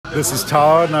This is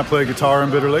Todd, and I play guitar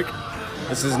in Bitter Lake.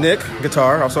 This is Nick,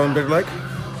 guitar, also in Bitter Lake.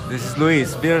 This is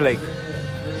Luis, Bitter Lake.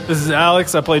 This is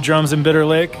Alex, I play drums in Bitter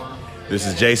Lake. This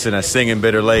is Jason, I sing in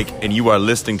Bitter Lake, and you are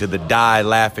listening to the Die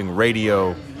Laughing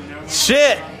Radio.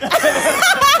 Shit!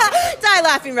 Die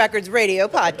Laughing Records radio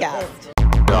podcast.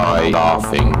 Die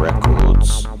Laughing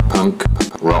Records punk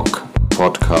rock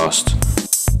podcast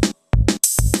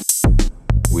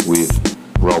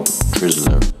with Rob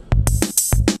Trisler.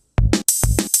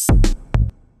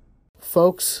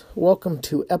 Folks, welcome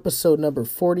to episode number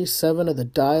 47 of the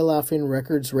Die Laughing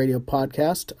Records radio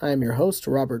podcast. I am your host,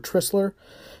 Robert Trisler,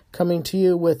 coming to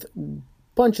you with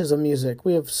bunches of music.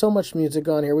 We have so much music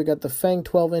on here. We got the Fang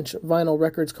 12-inch vinyl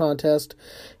records contest.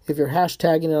 If you're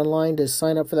hashtagging online to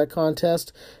sign up for that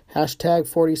contest, hashtag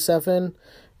 47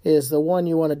 is the one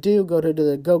you want to do. Go to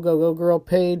the Go Go Go Girl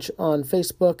page on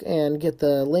Facebook and get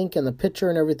the link and the picture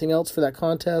and everything else for that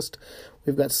contest.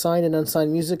 We've got signed and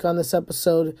unsigned music on this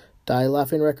episode, Die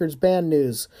Laughing Records band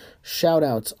news,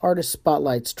 shout-outs, artist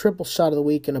spotlights, triple shot of the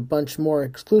week, and a bunch more.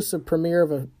 Exclusive premiere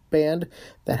of a band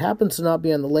that happens to not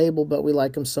be on the label, but we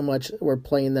like them so much we're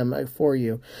playing them for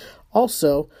you.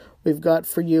 Also, we've got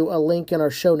for you a link in our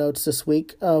show notes this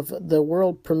week of the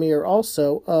world premiere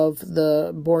also of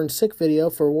the Born Sick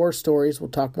video for War Stories. We'll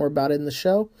talk more about it in the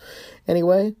show.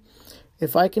 Anyway,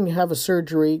 if I can have a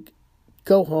surgery,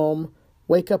 go home,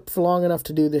 wake up for long enough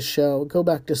to do this show, go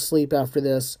back to sleep after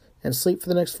this, and sleep for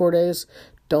the next 4 days,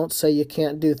 don't say you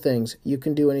can't do things. You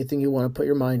can do anything you want to put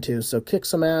your mind to. So kick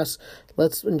some ass,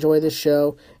 let's enjoy this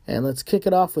show, and let's kick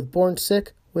it off with Born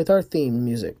Sick with our theme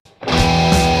music.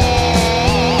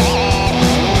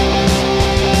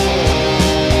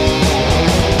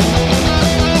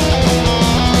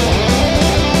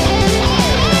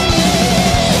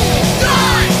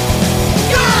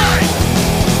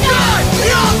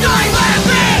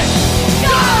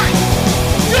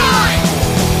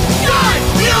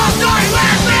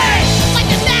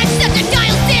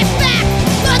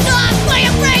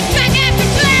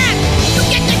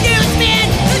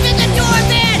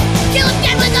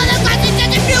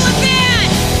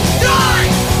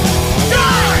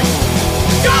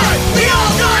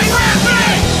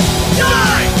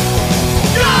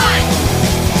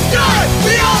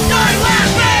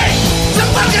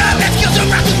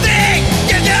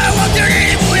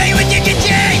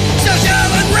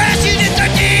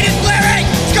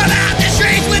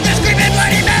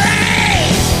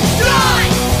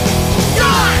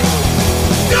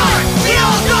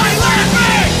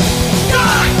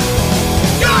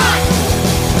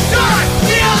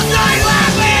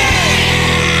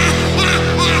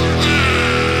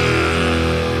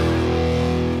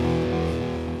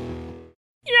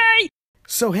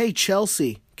 So hey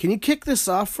Chelsea, can you kick this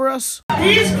off for us?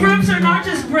 These groups are not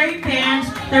just great bands,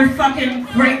 they're fucking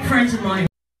great friends of mine.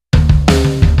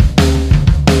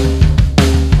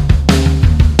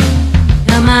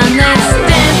 Come on, let's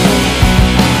dance.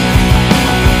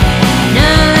 No,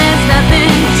 there's nothing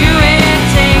to it,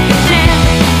 take a chance.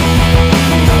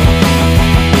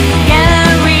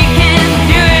 Together we can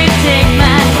do it, take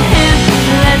my hand,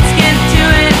 let's get to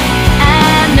it.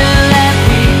 I know that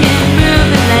we can move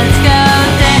it, let's go.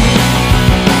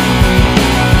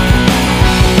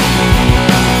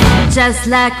 Just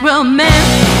like romance,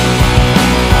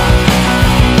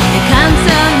 it comes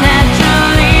so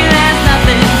naturally, there's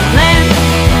nothing planned.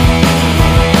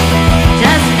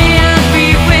 Just feel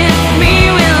free with me,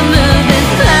 we'll move this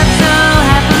club so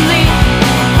happily.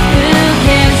 Who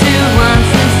cares who wants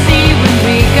to see when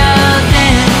we go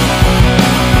dance?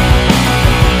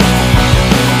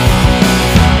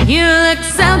 You look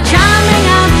so charming,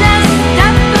 I'll just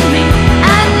stop for me.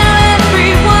 I know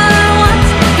everyone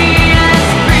wants to be as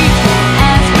free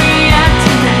as tonight,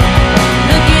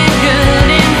 looking good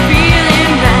and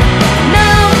feeling right.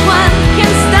 No one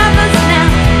can stop us now.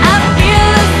 I feel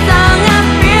the song, I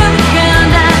feel the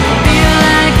ground, I feel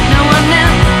like no one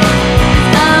else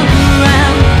is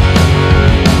around.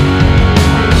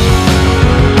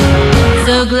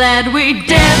 So glad we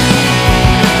danced.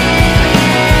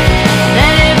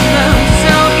 Let it flow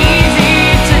so easy,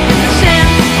 took a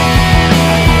chance.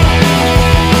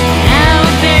 Now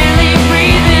we're barely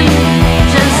breathing,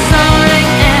 just soaring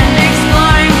and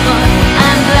exploring fun.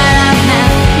 I'm glad I'm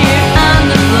not here on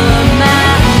the floor, my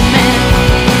man.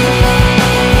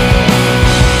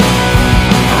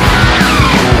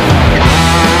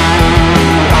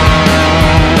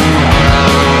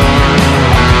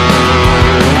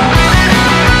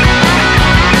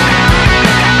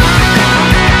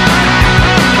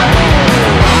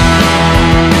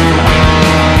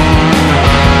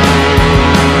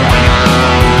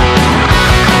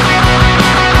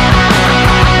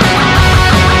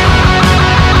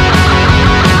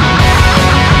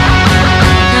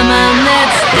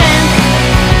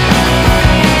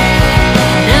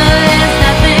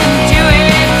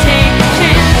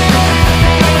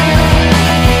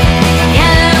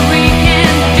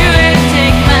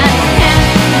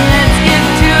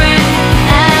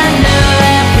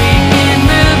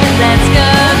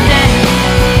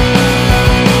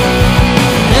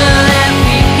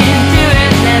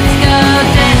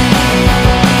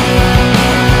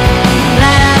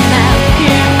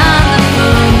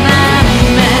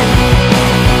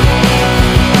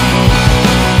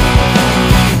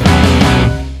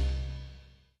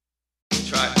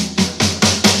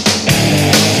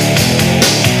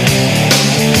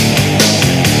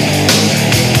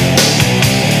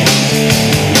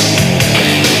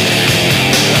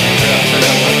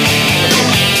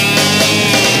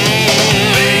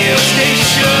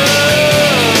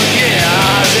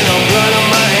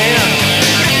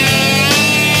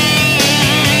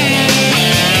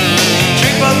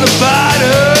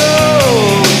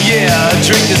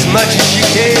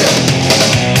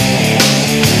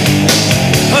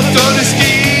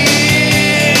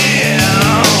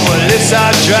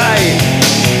 I dry.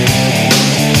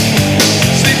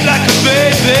 Sleep like a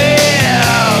baby.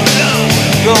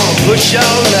 Gonna push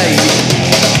all night.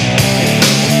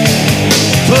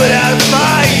 Put out a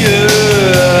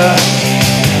fire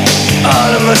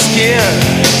under my skin.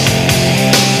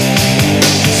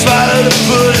 Swallow the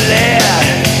bullet.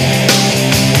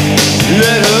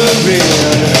 Let her in.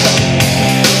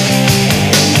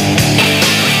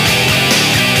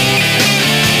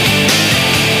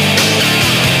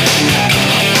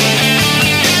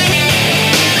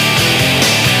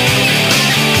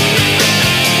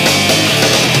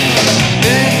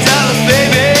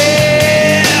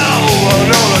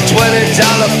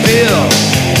 $20 bill.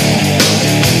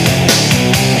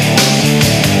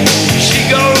 She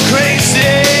going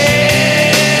crazy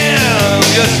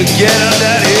just to get up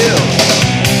that hill.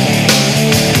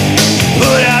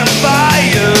 Put out a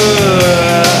fire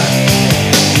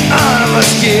under my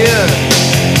skin.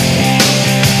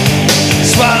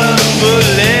 Swallow the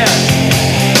bullet.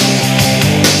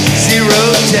 Zero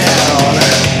down.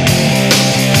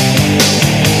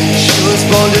 She was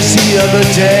born to see the other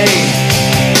day.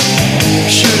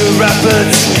 Shoot her right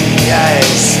between the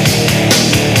eyes.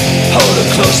 Hold her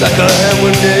close like a hand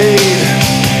grenade.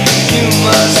 You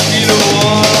must be the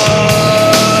one.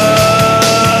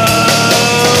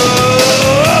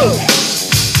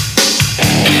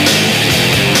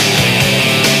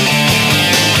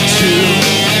 2,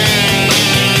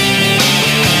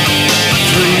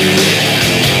 3,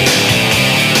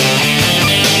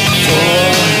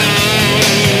 4.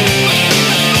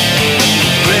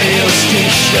 Radio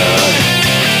station.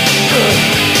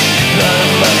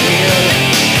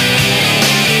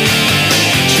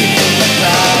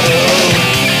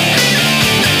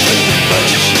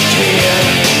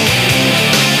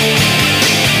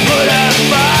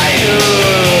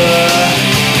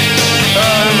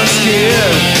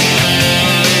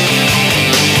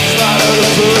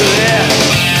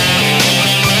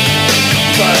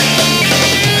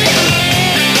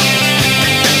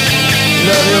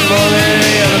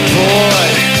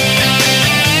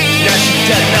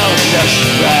 Now she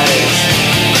rides.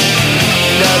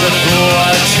 Another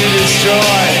boy to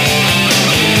destroy.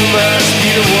 You must be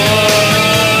the one.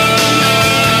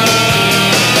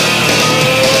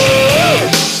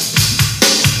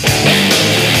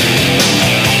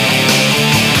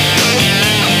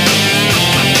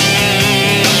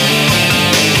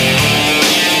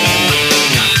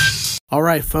 All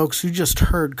right, folks, you just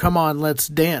heard Come On, Let's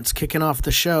Dance, kicking off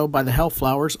the show by the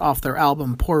Hellflowers off their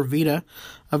album Poor Vita,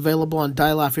 available on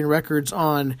Die Laughing Records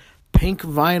on pink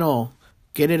vinyl.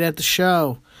 Get it at the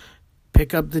show.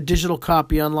 Pick up the digital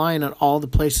copy online at all the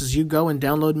places you go and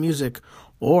download music.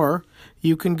 Or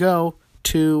you can go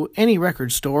to any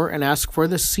record store and ask for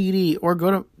the CD, or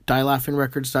go to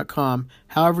dielaughingrecords.com.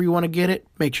 However you want to get it,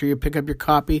 make sure you pick up your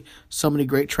copy. So many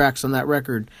great tracks on that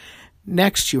record.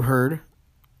 Next you heard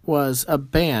was a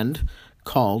band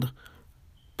called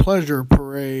Pleasure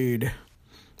Parade,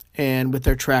 and with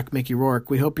their track Mickey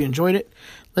Rourke. We hope you enjoyed it.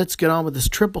 Let's get on with this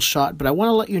triple shot, but I want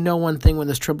to let you know one thing when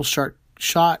this triple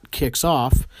shot kicks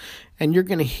off, and you're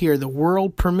going to hear the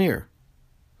world premiere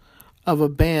of a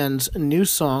band's new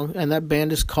song, and that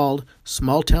band is called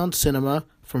Small Town Cinema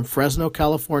from Fresno,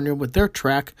 California, with their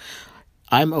track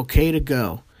I'm Okay to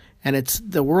Go. And it's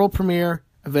the world premiere,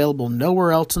 available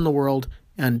nowhere else in the world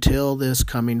until this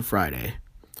coming Friday.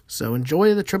 So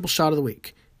enjoy the triple shot of the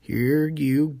week. Here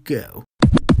you go.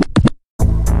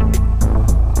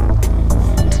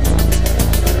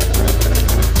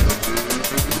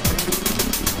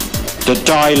 The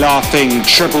Die Laughing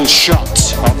triple shot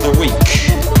of the week.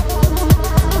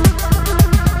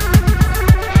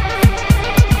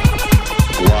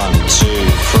 One, two,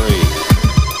 three.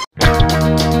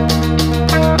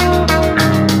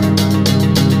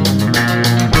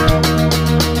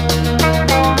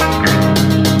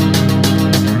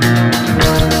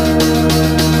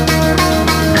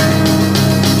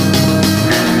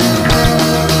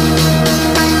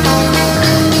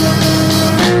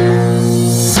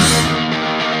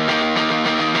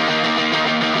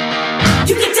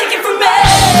 You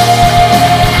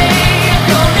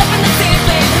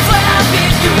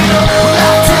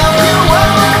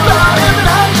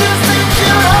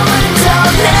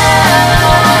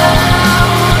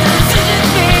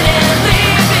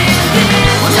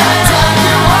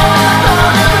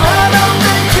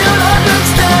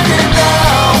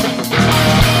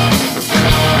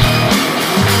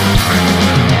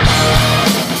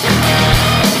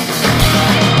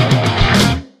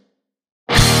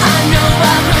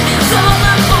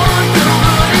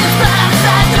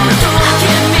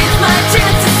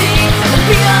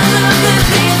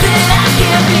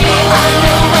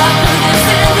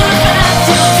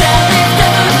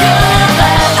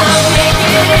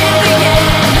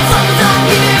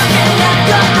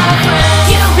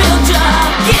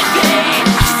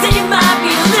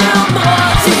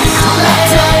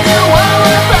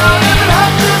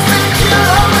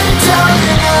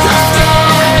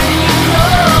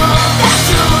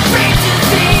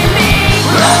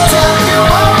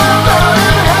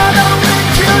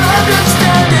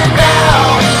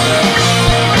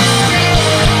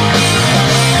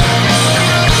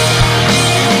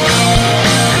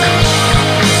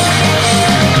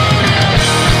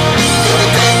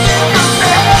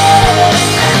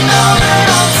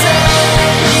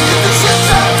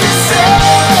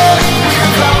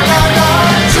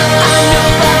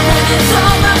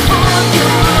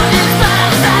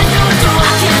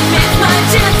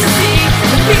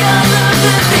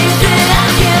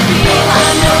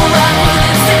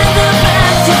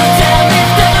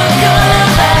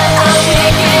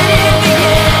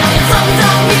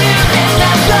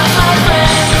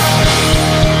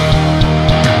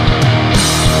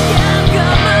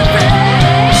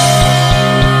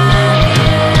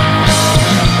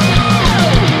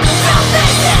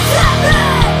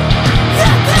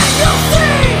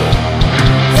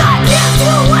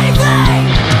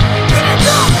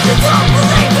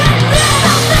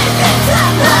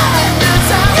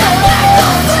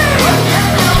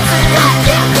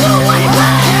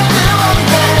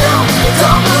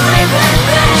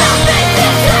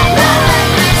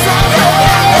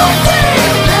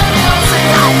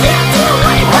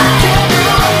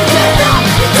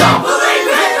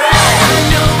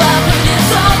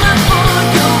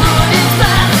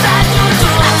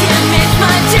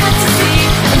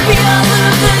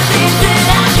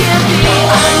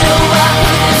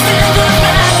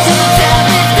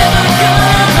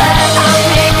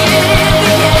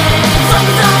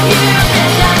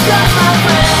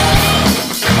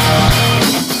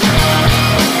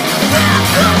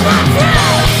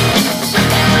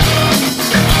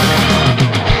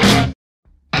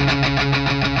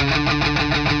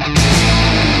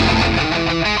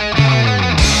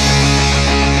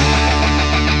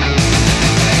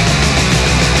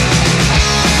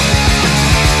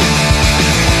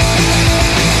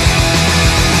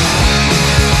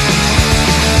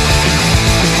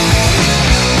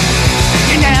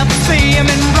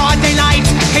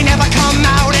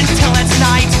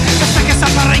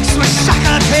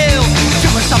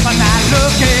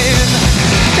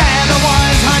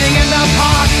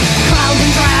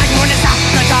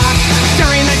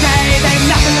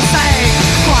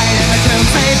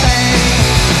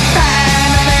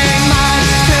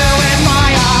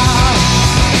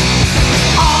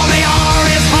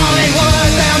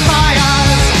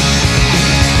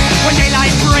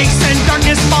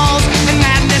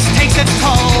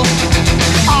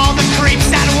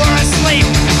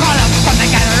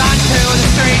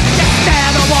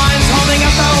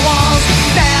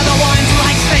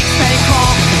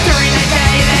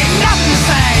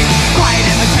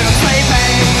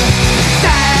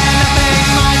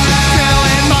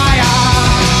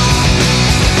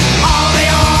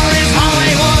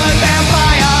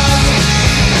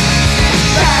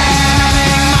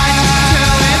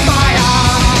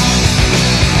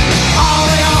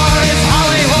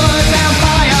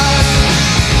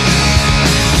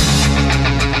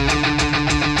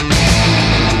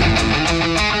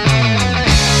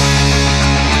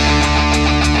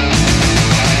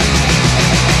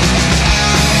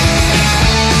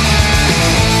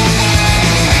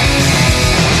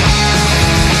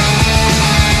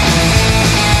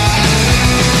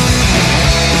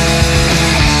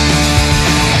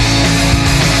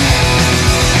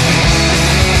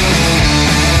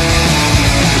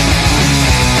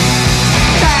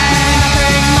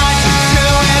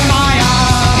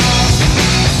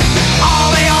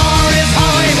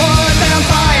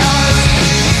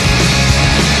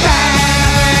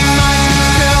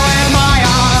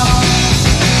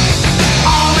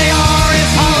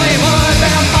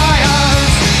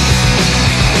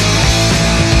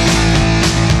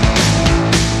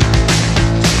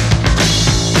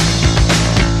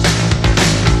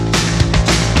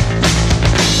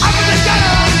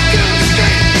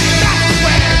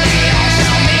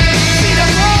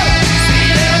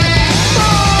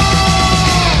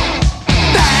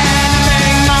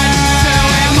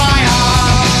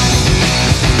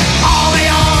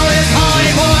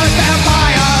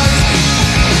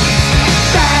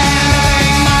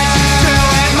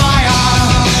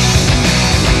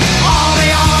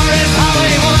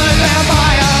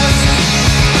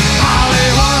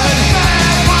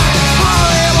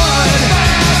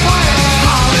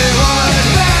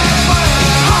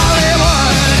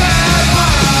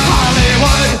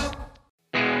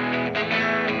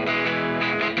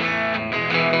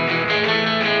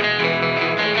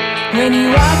When you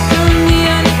walked on me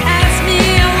and asked me,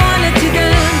 I wanted to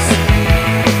dance.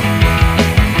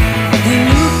 The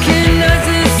look in us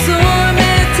is so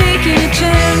mad, taking a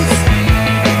chance.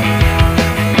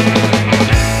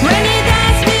 When you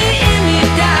danced me in, you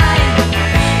died.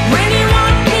 When you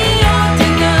walked me out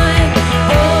tonight,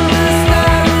 all the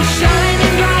stars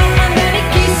shining bright, and then he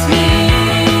kissed me.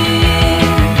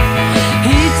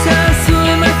 He tells me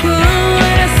my phone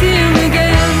when I see him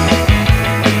again.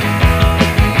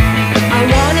 I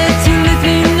wanted to let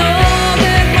me know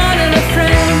that more than a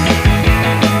friend.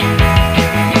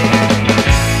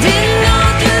 Didn't know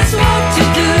just what to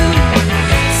do,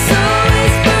 so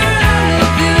whisper I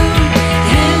love you.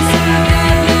 Answer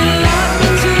that little love me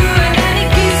too, and then he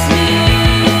kissed me.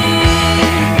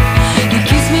 He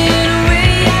kissed me in a way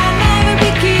I'd never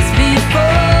been kissed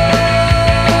before.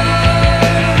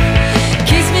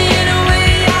 Kissed me in a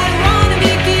way I'd wanna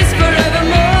be kissed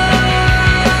forevermore.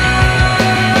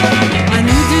 I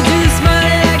knew to do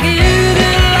smile like you, the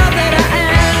love that I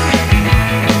am.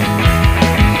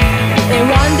 And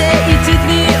one day he took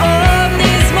me home,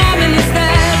 this moment is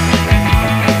that.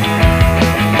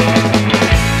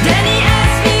 Then he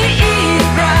asked me his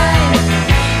bride,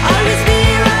 always be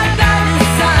right by his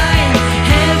side.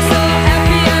 And so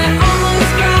happy I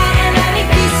almost cried, and then he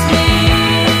kissed me.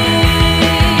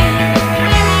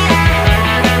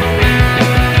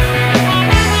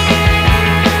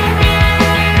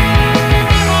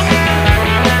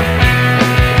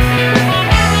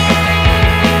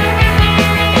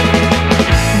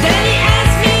 Then he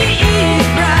asked me his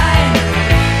bride,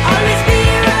 always be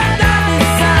right by his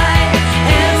side.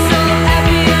 And so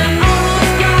happy I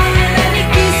almost cried, and then he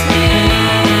kissed me.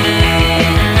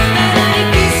 And then he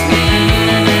kissed me.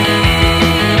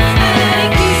 And then he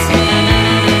kissed me.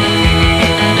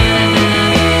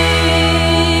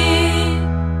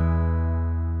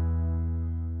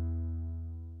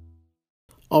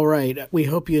 All right, we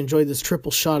hope you enjoyed this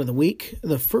triple shot of the week.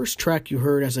 The first track you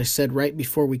heard, as I said right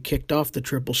before we kicked off the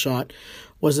triple shot,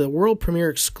 was a world premiere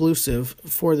exclusive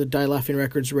for the Die Laughing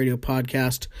Records radio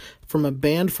podcast from a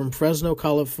band from Fresno,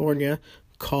 California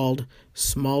called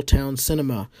Small Town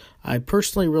Cinema. I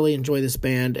personally really enjoy this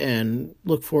band and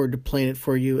look forward to playing it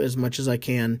for you as much as I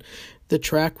can. The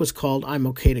track was called I'm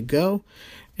Okay to Go.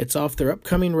 It's off their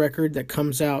upcoming record that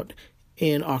comes out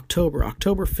in October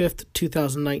 5th,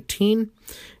 2019.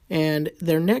 And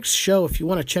their next show, if you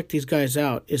want to check these guys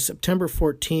out, is September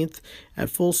 14th at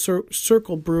Full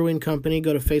Circle Brewing Company.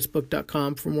 Go to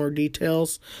facebook.com for more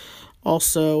details.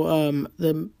 Also,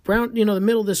 the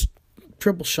middle of this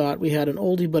triple shot, we had an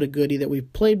oldie but a goodie that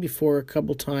we've played before a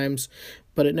couple times,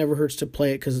 but it never hurts to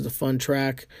play it because it's a fun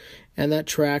track. And that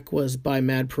track was by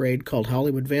Mad Parade called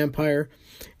Hollywood Vampire.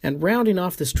 And rounding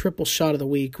off this triple shot of the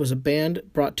week was a band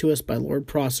brought to us by Lord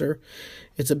Prosser.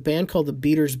 It's a band called the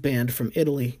Beaters Band from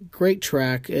Italy. Great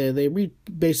track.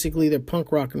 Basically they're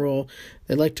punk rock and roll.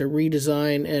 They like to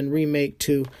redesign and remake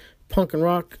to punk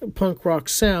rock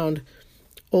sound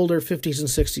older 50s and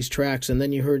 60s tracks. And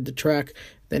then you heard the track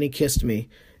Then He Kissed Me.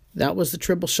 That was the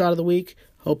triple shot of the week.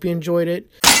 Hope you enjoyed it.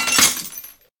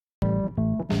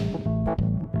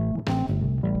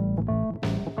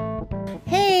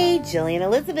 Hey, Jillian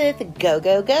Elizabeth, Go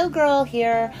Go Go Girl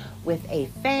here with a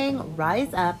Fang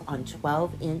Rise Up on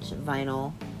 12-inch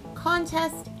vinyl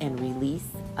contest and release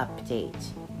update.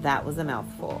 That was a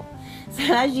mouthful. So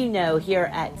as you know, here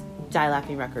at Die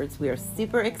Laughing Records, we are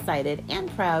super excited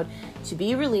and proud to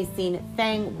be releasing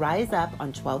Fang Rise Up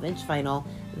on 12-inch vinyl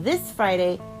this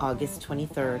Friday, August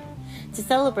 23rd. To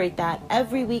celebrate that,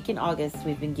 every week in August,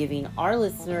 we've been giving our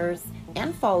listeners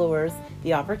and followers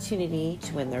the opportunity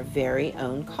to win their very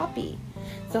own copy.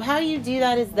 So how you do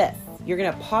that is this. You're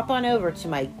going to pop on over to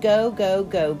my Go Go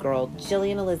Go Girl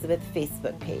Jillian Elizabeth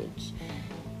Facebook page.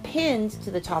 Pinned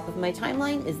to the top of my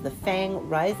timeline is the Fang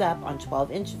Rise Up on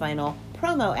 12-inch vinyl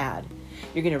promo ad.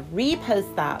 You're going to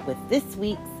repost that with this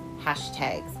week's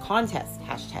hashtags, contest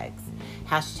hashtags,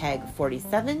 hashtag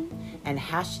 47 and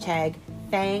hashtag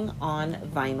Fang on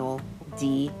Vinyl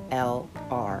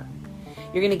DLR.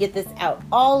 You're going to get this out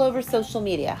all over social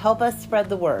media. Help us spread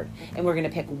the word. And we're going to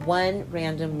pick one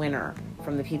random winner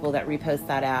from the people that repost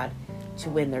that ad to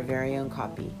win their very own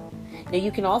copy. Now,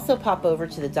 you can also pop over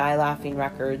to the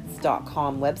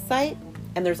DieLaughingRecords.com website,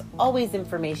 and there's always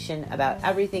information about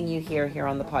everything you hear here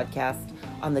on the podcast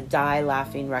on the Die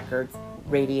Laughing Records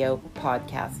radio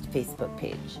podcast Facebook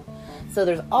page. So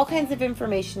there's all kinds of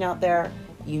information out there.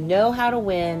 You know how to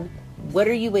win. What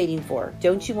are you waiting for?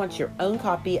 Don't you want your own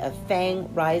copy of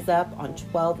Fang Rise Up on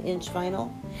 12-inch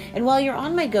vinyl? And while you're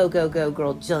on my Go Go Go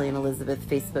Girl Jillian Elizabeth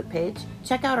Facebook page,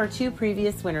 check out our two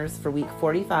previous winners for week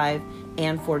 45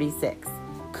 and 46.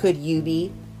 Could you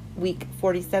be week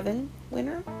 47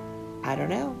 winner? I don't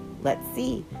know. Let's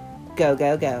see. Go,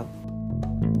 go, go.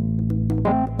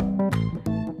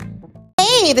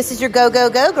 Hey, this is your Go, Go,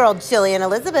 Go girl, Jillian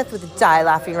Elizabeth with the Die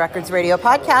Laughing Records Radio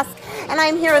Podcast. And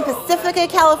I'm here in Pacifica,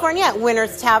 California at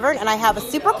Winter's Tavern. And I have a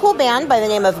super cool band by the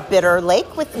name of Bitter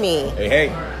Lake with me. Hey.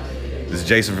 This is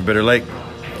Jason from Bitter Lake.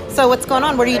 So what's going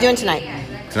on? What are you doing tonight?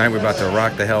 Tonight we're about to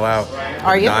rock the hell out.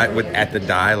 Are you? At the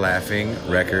Die Laughing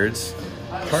Records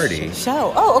party.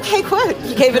 Show. Oh, okay, good.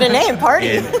 You gave it a name, party.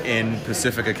 in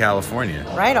Pacifica, California.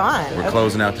 Right on. We're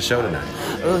closing out the show tonight.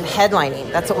 Ooh,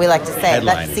 headlining. That's what we like to say.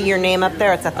 Let's see your name up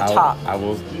there. It's at the top. I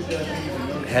will.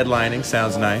 Headlining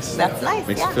sounds nice. That's nice.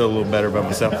 Makes you feel a little better about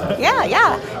myself.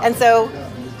 Yeah. And so...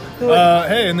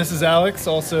 Hey, and this is Alex,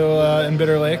 also in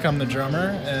Bitter Lake. I'm the drummer,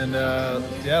 and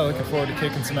looking forward to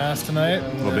kicking some ass tonight.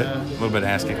 And, a little bit of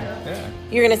ass kicking. Yeah.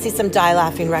 You're going to see some Die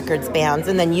Laughing Records bands,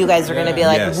 and then you guys are going to be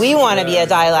like, we want to be a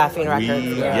Die Laughing Records.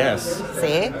 Yes.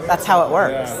 See? That's how it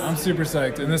works. Yeah, I'm super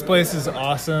psyched. And this place is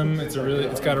awesome. It's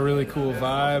got a really cool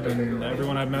vibe, and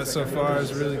everyone I've met so far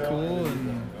is really cool,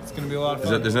 and it's going to be a lot of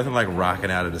fun. There's nothing like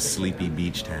rocking out at a sleepy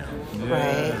beach town.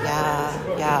 Right,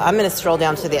 yeah. I'm going to stroll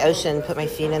down to the ocean, put my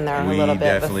feet in there a little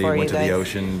bit before you guys... We definitely went to the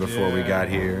ocean before we got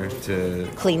here to...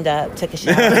 Cleaned up, took a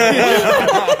shower.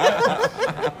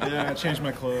 Yeah, I changed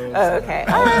my clothes. Oh, okay.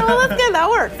 All right, well, that's good. That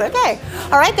works. Okay.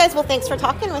 All right, guys. Well, thanks for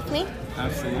talking with me.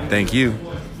 Absolutely. Thank you.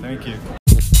 Thank you.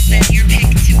 Send your pick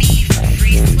to me for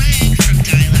free swag from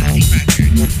Die Laughing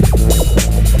Records.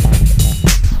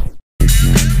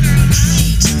 Hi,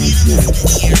 Jillian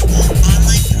Elizabeth here.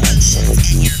 Online promotions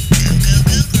and your Go, Go,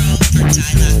 Go girl for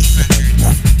Die Laughing Records.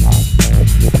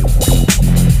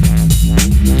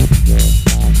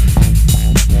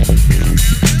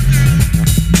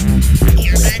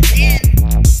 Earbuds in.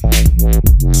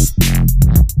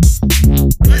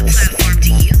 What platform do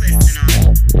you listen on?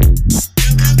 Go,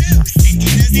 go, go. Send in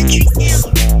those entries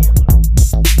now.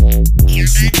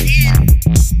 Earbuds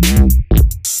in.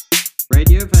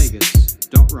 Radio Vegas.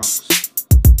 Rocks,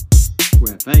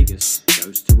 where Vegas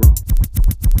goes to rock.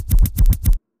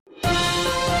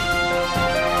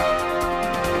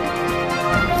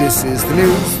 This is the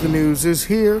news. The news is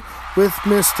here with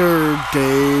Mr.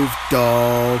 Dave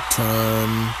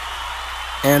Dalton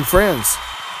and friends.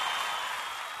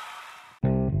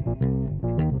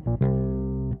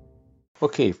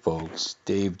 Okay, folks,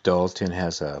 Dave Dalton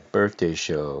has a birthday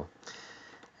show.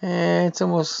 And it's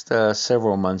almost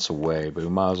several months away, but we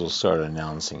might as well start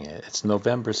announcing it. It's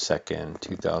November 2nd,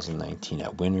 2019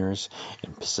 at Winners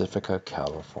in Pacifica,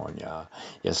 California.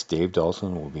 Yes, Dave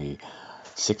Dalton will be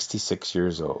 66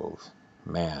 years old.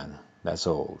 Man, that's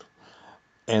old.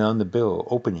 And on the bill,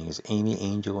 opening is Amy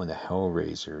Angel and the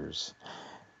Hellraisers.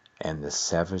 And the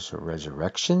Savage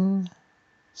Resurrection,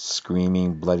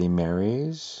 Screaming Bloody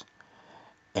Marys,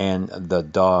 and the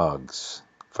Dogs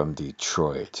from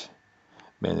Detroit.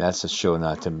 Man, that's a show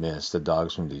not to miss. The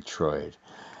Dogs from Detroit.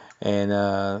 And,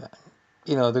 they're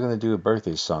going to do a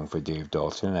birthday song for Dave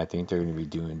Dalton. I think they're going to be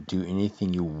doing Do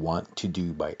Anything You Want to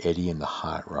Do by Eddie and the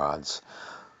Hot Rods.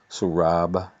 So,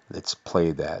 Rob, let's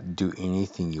play that. Do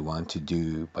Anything You Want to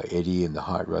Do by Eddie and the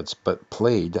Hot Rods, but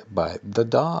played by the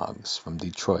Dogs from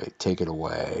Detroit. Take it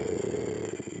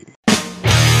away.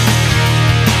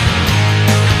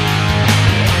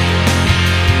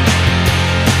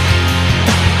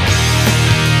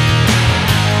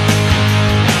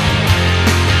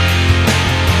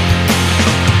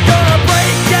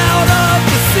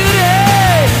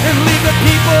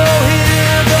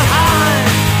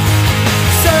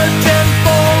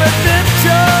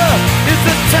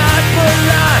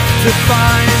 To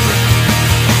find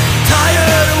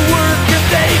tired of work a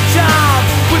day job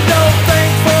with no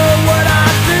thanks for what I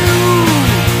do.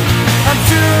 I'm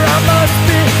sure I must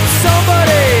be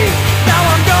somebody. Now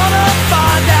I'm gonna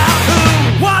find out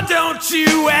who. Why don't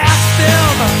you ask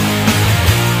them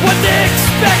what they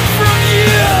expect from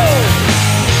you?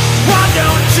 Why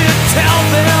don't you tell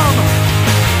them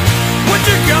what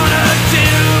you're gonna do?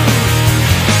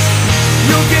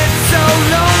 You'll get so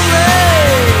lonely.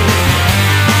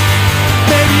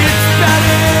 Maybe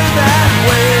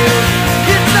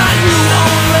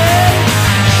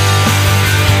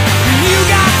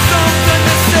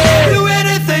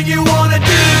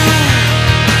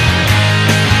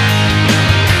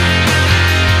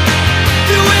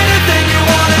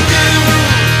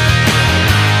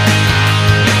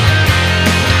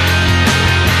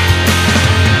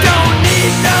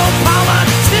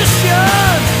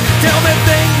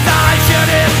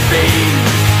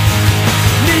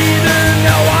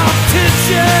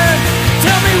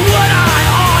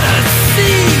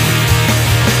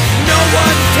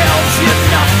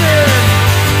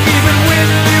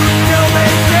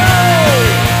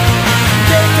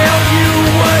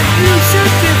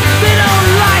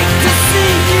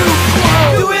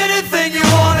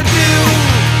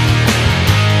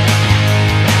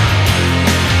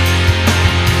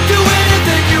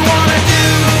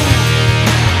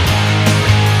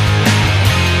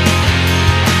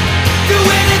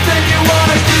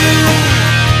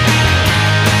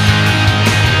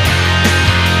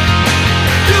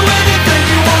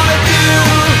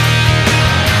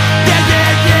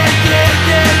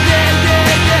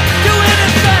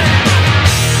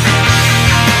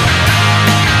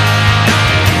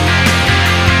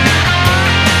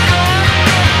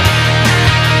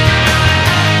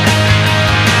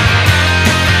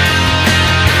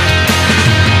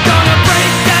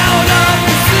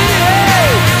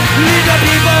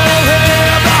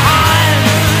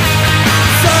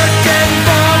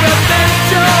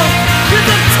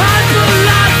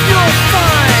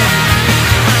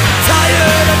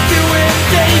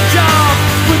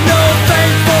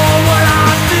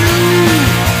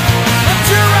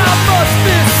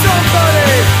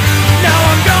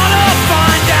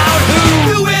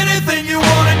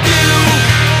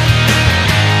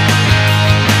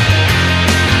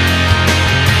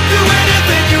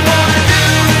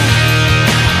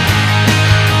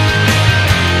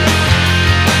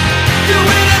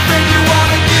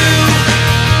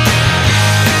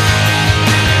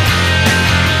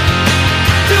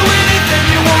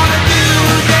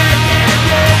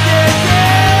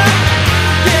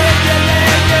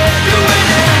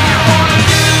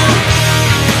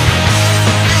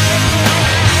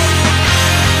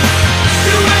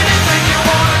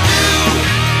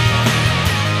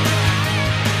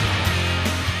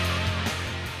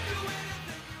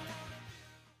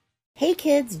Hey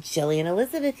kids, Jillian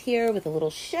Elizabeth here with a little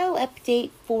show update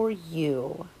for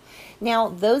you. Now,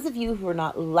 those of you who are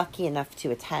not lucky enough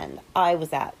to attend, I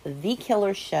was at the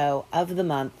killer show of the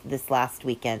month this last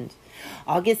weekend.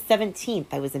 August 17th,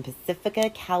 I was in Pacifica,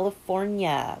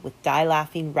 California with Die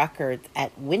Laughing Records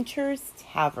at Winter's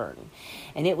Tavern,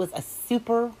 and it was a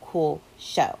super cool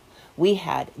show. We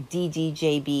had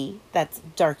DDJB, that's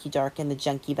Darky Dark and the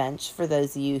Junkie Bench, for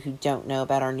those of you who don't know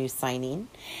about our new signing,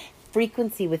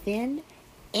 Frequency Within,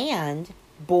 and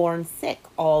Born Sick,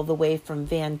 all the way from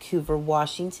Vancouver,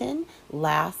 Washington,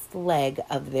 last leg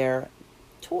of their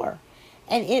tour.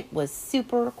 And it was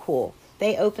super cool.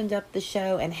 They opened up the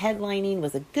show, and headlining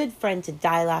was a good friend to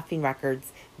Die Laughing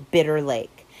Records, Bitter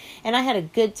Lake. And I had a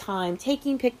good time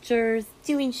taking pictures,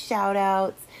 doing shout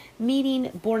outs,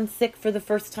 meeting Born Sick for the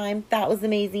first time. That was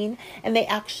amazing. And they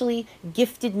actually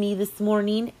gifted me this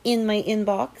morning in my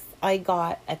inbox. I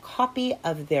got a copy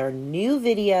of their new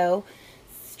video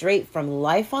straight from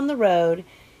Life on the Road.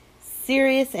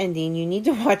 Serious ending. You need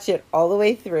to watch it all the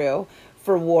way through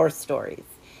for War Stories.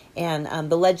 And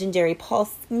the legendary Paul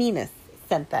Sminas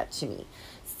sent that to me.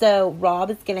 So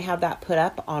Rob is going to have that put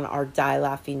up on our Die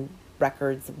Laughing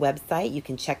Records website. You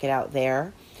can check it out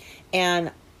there.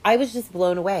 And I was just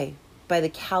blown away by the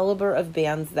caliber of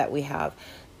bands that we have.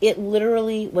 It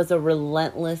literally was a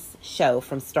relentless show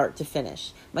from start to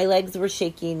finish. My legs were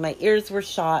shaking, my ears were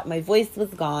shot, my voice was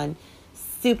gone.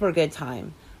 Super good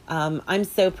time. I'm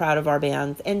so proud of our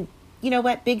bands. And you know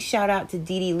what? Big shout out to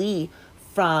Dee Dee Lee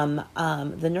from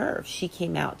The Nerve. She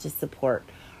came out to support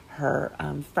her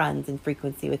friends in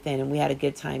Frequency Within, and we had a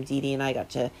good time. Dee Dee and I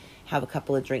got to have a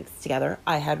couple of drinks together.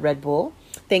 I had Red Bull.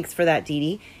 Thanks for that, Dee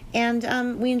Dee.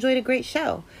 And we enjoyed a great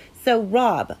show. So,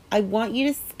 Rob, I want you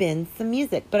to spin some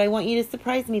music, but I want you to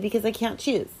surprise me because I can't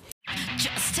choose.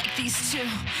 Just take these two,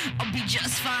 I'll be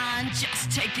just fine. Just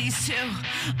take these two,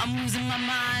 I'm losing my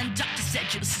mind. Doctor said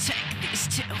just take these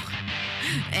two,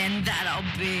 and that I'll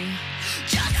be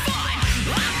just fine.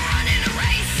 I'm running a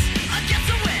race against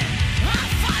the wind. I'm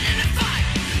fighting a fight,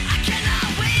 I cannot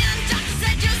win. Doctor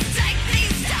said just take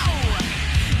these two,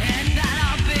 and that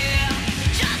I'll be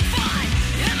just fine.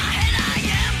 In my head I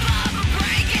am Barbara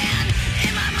breaking,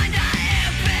 in my mind I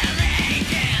am barely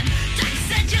aching. Doctor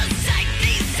said just take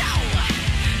these two,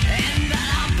 and that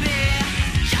I'll be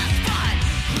just fine.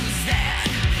 Who's that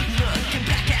looking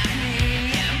back at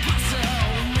me? Imposter,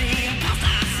 only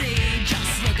imposter I see.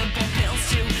 Just looking for pills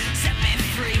to set me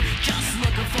free. Just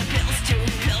looking for pills to.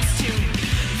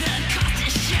 The cost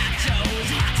is shadows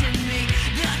haunting me.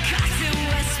 The cost is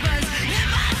whispers in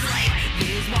my sleep.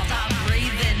 These walls are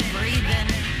breathing.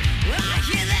 I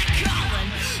hear that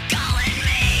calling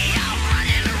me. I'm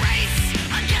running a race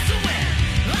against the wind.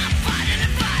 I'm fighting a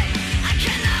fight, I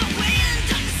cannot win.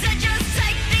 Doctor said just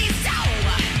take these two,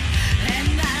 and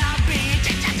that I'll be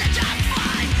just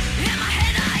fine. In my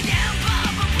head I am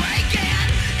Barbara breaking,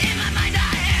 in my mind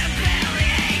I am barely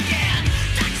aching.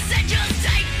 Doctor said just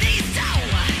take these two,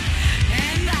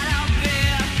 and that I'll be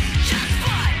just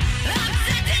fine. I'm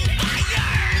setting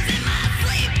fires in my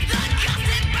sleep. The cost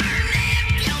is burning,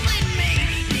 fueling me.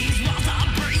 These walls are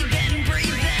breathing.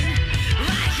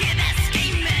 I hear that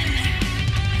screaming.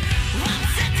 I'm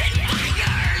setting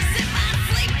fires in my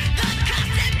sleep. The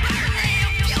cost is burning,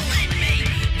 fueling me.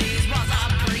 These walls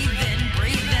are breathing.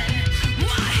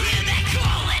 I hear that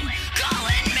calling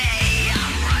me.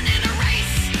 I'm running a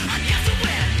race against the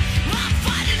wind. I'm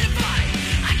fighting a fight,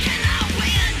 I cannot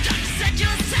win. Doctor said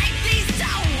just take these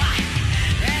two,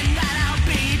 and that I'll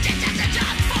be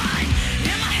just fine.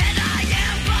 In my head I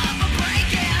am Barbara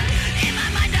breaking, in my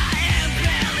mind I am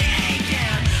barely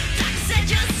aching. Doctor said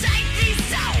just take these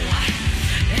two,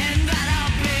 and that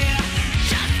I'll be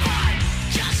just fine.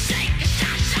 Just shake a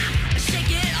shot,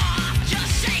 shake it off.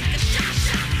 Just shake a shot,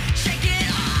 shake it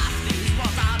off. These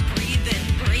walls are breathing.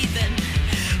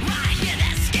 I hear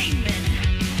that screaming.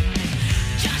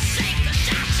 Just shake a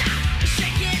shot,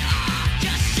 shake it off.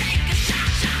 Just shake a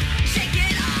shot, shake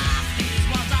it off. These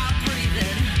walls are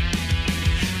breathing.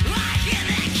 I hear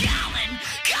that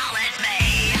calling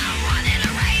me. I'm running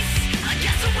a race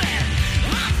against the wind.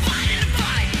 I'm fighting a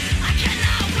fight, I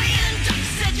cannot win.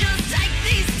 Doctor said just take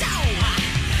these two,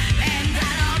 and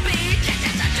that I'll be just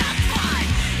fine.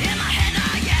 In my head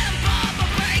I am Barbara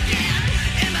breaking,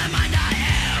 in my mind I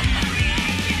am.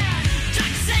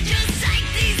 Doctor said just take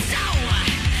these two,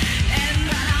 and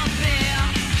that I'll be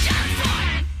just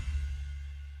fine.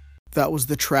 That was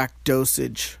the track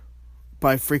Dosage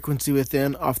by Frequency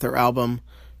Within off their album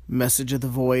Message of the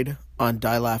Void on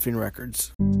Die Laughing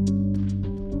Records.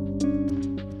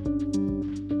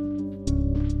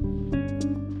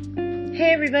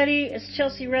 Hey everybody, it's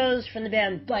Chelsea Rose from the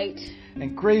band Bite.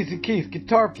 And Crazy Keith,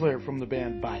 guitar player from the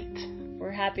band Bite.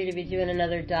 We're happy to be doing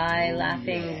another Die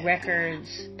Laughing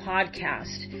Records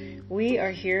podcast. We are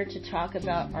here to talk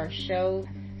about our show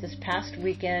this past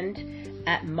weekend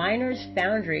at Miners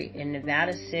Foundry in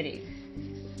Nevada City.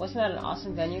 Wasn't that an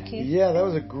awesome venue, Keith? Yeah, that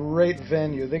was a great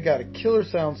venue. They got a killer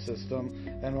sound system,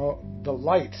 and the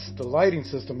lighting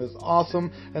system is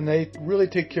awesome, and they really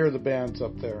take care of the bands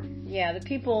up there. Yeah, the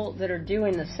people that are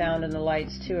doing the sound and the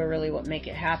lights, too, are really what make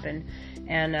it happen.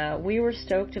 And we were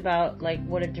stoked about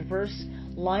what a diverse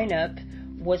lineup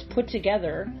was put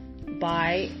together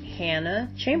by Hannah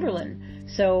Chamberlain.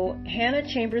 So,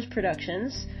 Hannah Chambers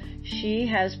Productions, she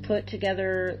has put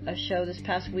together a show this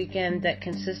past weekend that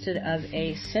consisted of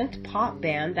a synth pop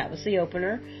band. That was the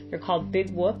opener. They're called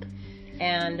Big Whoop.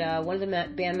 And one of the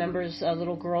band members,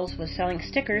 little girls, was selling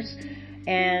stickers.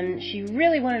 And she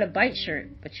really wanted a Bite shirt,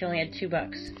 but she only had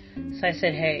 $2. So I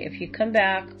said, hey, if you come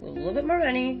back with a little bit more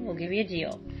money, we'll give you a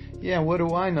deal. Yeah, what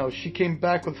do I know? She came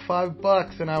back with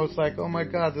 $5, and I was like, oh my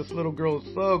God, this little girl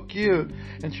is so cute.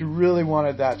 And she really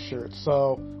wanted that shirt.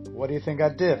 So what do you think I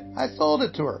did? I sold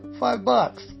it to her.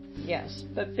 $5. Yes,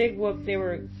 but Big Whoop, they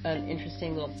were an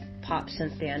interesting little pop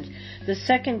synth band. The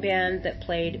second band that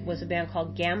played was a band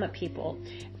called Gamma People,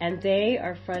 and they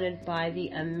are fronted by the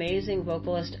amazing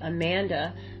vocalist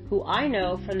Amanda, who I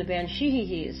know from the band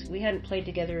She-Hee-Hees. We hadn't played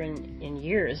together in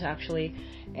years, actually,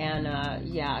 and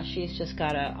she's just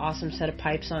got an awesome set of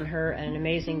pipes on her and an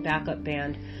amazing backup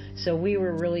band. So we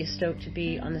were really stoked to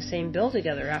be on the same bill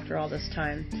together after all this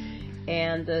time.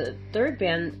 And the third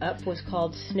band up was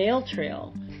called Snail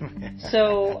Trail.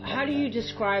 So, how do you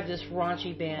describe this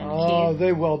raunchy band, Oh, Keith?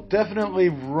 they definitely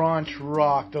raunch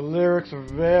rock. The lyrics are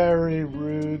very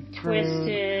rude,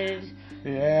 Twisted.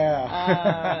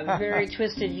 Yeah. Very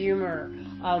twisted humor,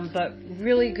 but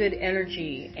really good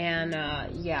energy, and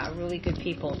really good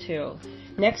people too.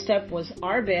 Next up was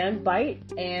our band, Bite,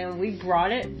 and we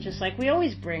brought it just like we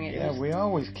always bring it. Yeah, we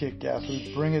always kick ass.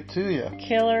 We bring it to you.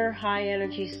 Killer, high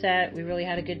energy set. We really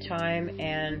had a good time,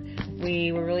 and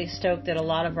we were really stoked that a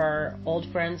lot of our old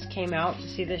friends came out to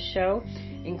see this show,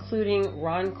 including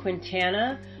Ron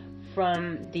Quintana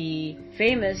from the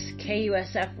famous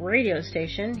KUSF radio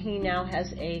station. He now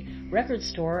has a record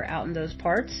store out in those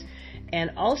parts.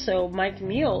 And also Mike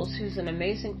Meals, who's an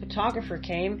amazing photographer,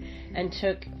 came and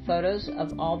took photos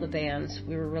of all the bands.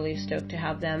 We were really stoked to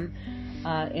have them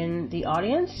in the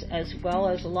audience, as well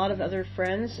as a lot of other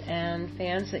friends and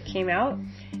fans that came out.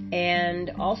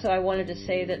 And also I wanted to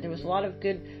say that there was a lot of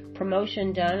good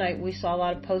promotion done. We saw a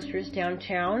lot of posters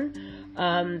downtown.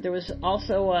 There was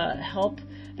also help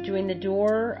doing the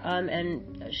door and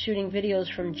shooting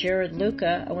videos from Jared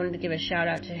Luca. I wanted to give a shout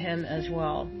out to him as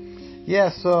well.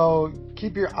 Yeah, so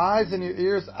keep your eyes and your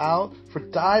ears out for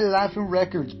Die Laughing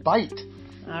Records. Bite.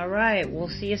 All right, we'll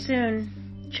see you soon.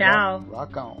 Ciao.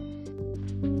 Rock on.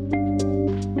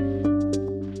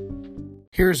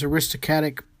 Here's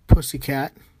Aristocratic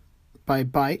Pussycat by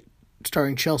Bite,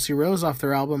 starring Chelsea Rose off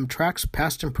their album Tracks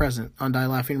Past and Present on Die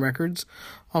Laughing Records.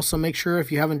 Also, make sure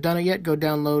if you haven't done it yet, go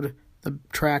download the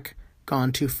track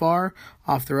Gone Too Far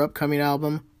off their upcoming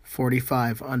album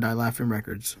 45 on Die Laughing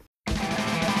Records.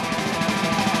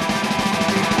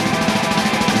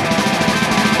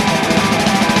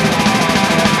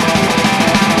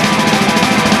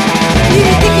 You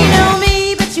think you know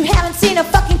me, but you haven't seen a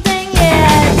fucking thing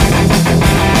yet.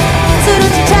 So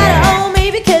don't you try to own me,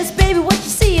 because baby, what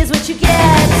you see is what you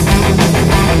get.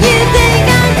 You think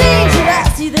I'm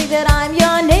dangerous, you think that I'm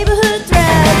your neighborhood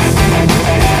threat.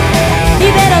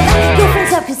 You better lock your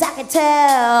girlfriends up, cause I can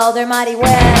tell they're mighty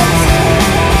wet.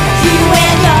 You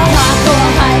and your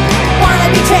hardcore hype wanna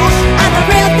be trash, I'm the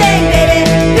real thing, baby,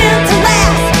 built to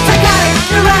last. Psychotic,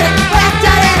 neurotic, whacked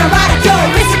out and erotic, yo,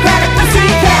 aristocratic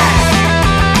pussycat.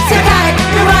 Psychotic,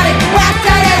 neurotic, whacked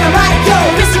out and erotic, yo,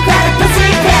 aristocratic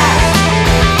pussycat.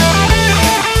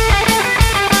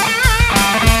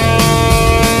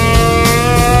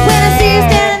 When I see you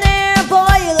standing there,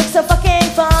 boy, you look so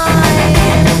fucking fine.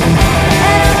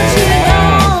 And don't you know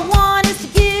all I want is to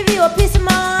give you a piece of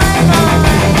my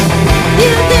mind.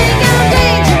 You think I'm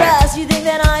dangerous, you think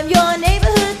that I'm your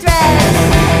neighborhood threat.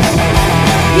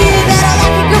 You better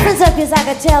lock your girlfriends up, cause I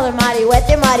can tell they're mighty wet,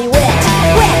 they're mighty wet.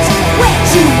 Wet, wet,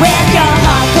 you wet, your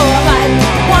hardcore hype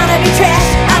wanna be trash,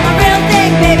 I'm a real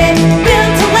thing, baby,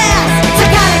 built to last.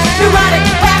 Psychotic, neurotic,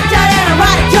 whacked out and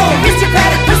erotic, yo,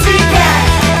 aristocratic pussycat.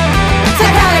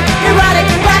 Psychotic, neurotic,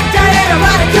 whacked out and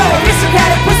erotic, yo,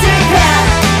 aristocratic pussycat.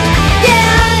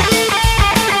 Yeah.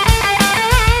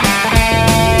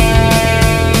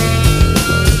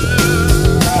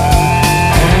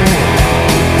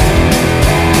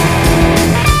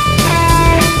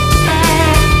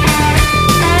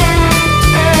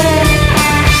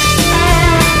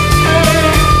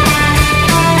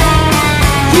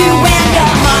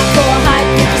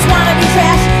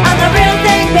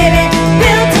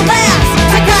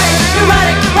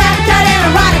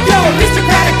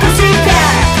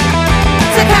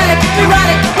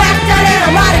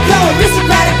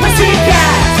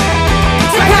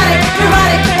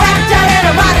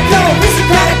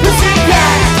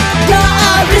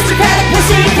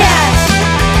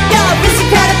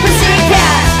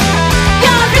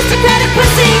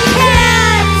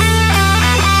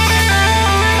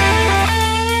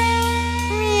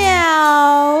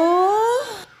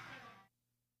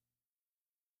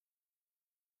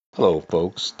 Hello,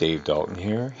 folks. Dave Dalton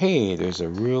here. Hey, there's a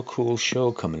real cool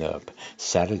show coming up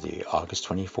Saturday, August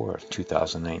 24th,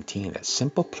 2019 at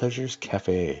Simple Pleasures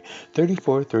Cafe,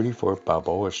 3434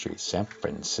 Balboa Street, San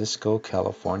Francisco,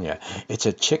 California. It's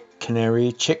a Chick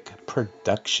Canary Chick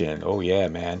production. Oh, yeah,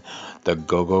 man. The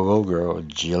Go girl,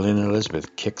 Jillian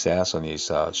Elizabeth, kicks ass on these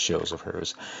shows of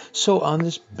hers. So on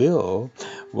this bill,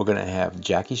 we're going to have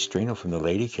Jackie Strano from the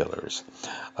Lady Killers,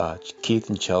 Keith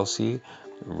and Chelsea,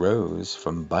 Rose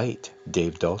from Bite,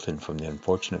 Dave Dalton from The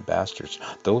Unfortunate Bastards.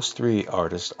 Those three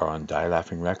artists are on Die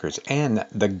Laughing Records. And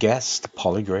the guest,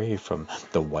 Polly Gray from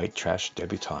The White Trash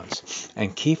Debutantes.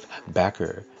 And Keith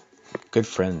Backer, good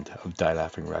friend of Die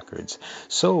Laughing Records.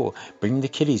 So bring the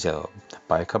kiddies out,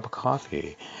 buy a cup of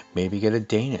coffee, maybe get a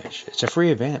Danish. It's a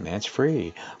free event, man. It's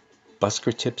free.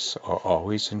 Busker tips are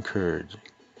always encouraged.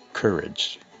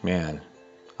 Man.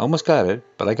 Almost got it,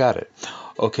 but I got it.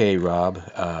 Okay, Rob,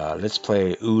 let's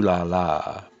play Ooh La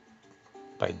La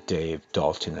by Dave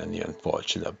Dalton and the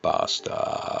Unfortunate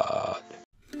Bastard.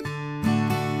 Ooh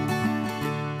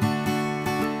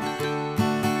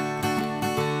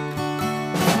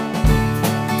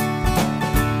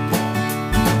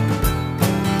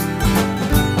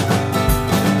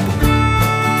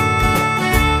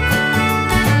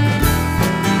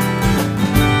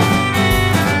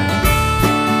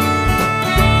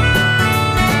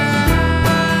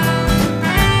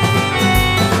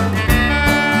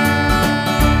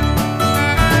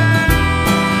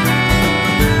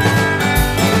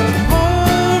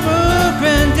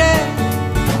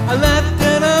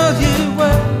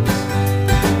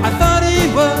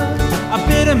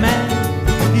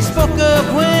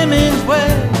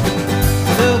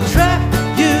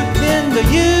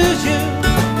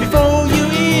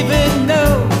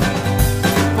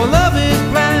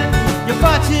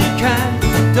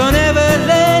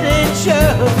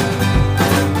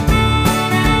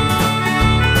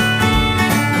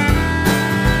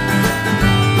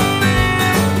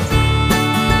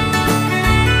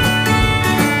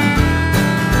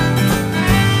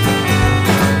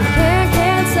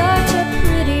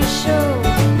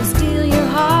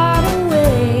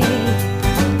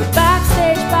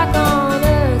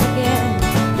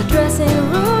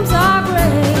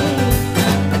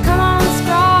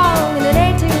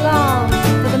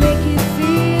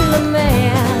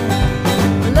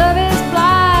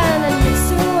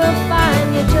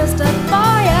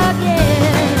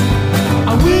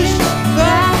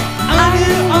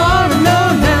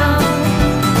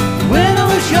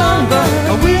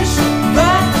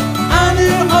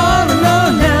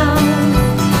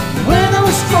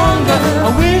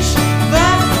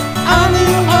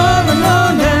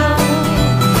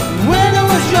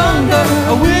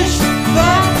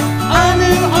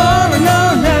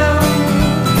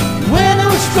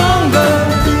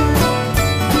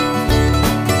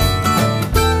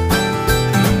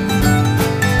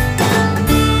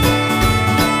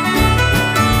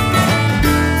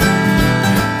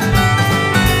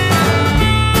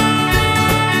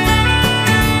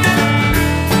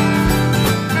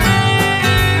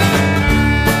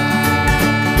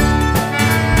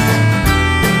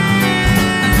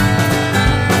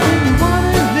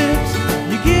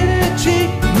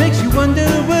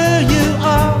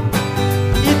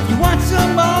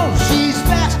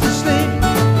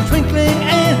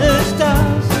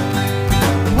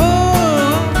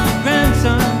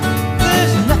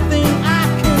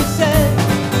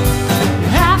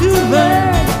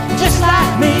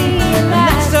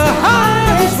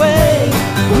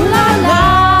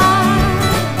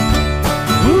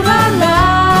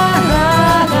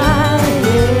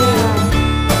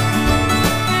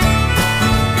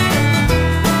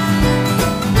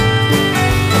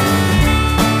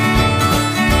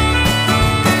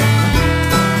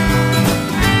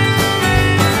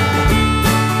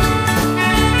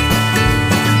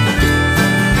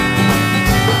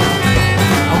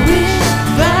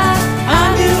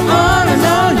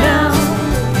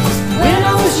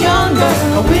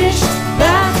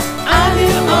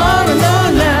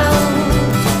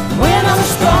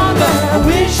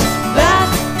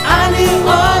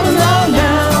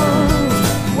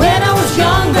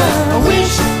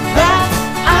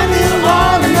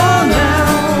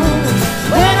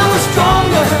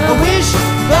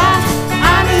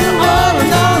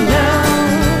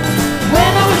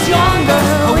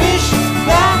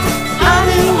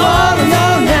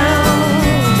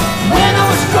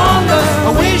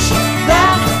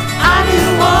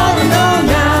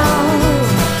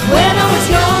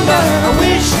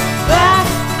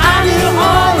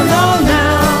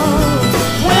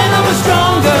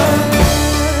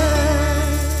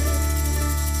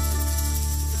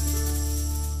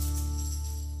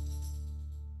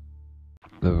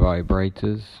The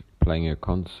Vibrators playing a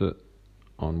concert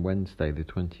on Wednesday the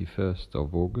 21st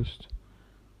of August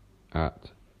at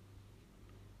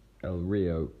El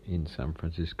Rio in San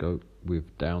Francisco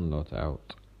with Down Not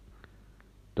Out,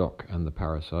 Doc and the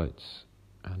Parasites,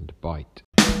 and Bite.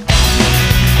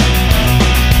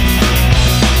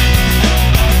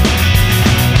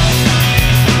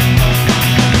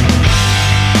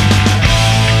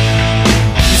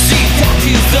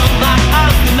 On my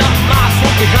eyes and not my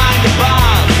smoke behind the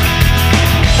bars.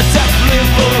 A tough live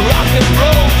for rock and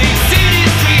roll. These city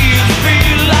streets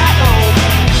feel like home.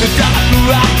 The dark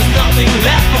rock, there's nothing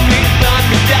left for me. Knock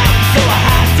me down, so I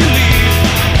had to leave.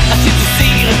 I seem to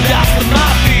see the dust on my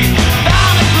feet.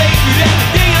 Found a place with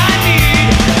everything I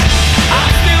need.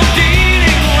 I'm still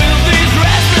dealing with these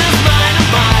restless mind of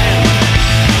mine.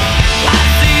 I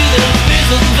see the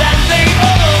visions and they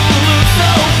all look so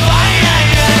fine.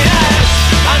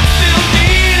 I'm still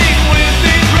dealing with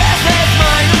these restless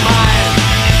mind of mine.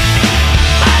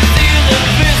 I see the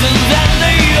visions and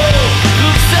they all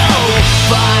look so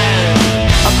fine.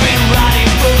 I've been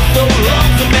riding for so long,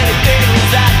 so many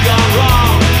things have gone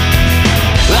wrong.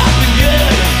 I've been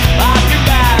good, I've been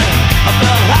bad. I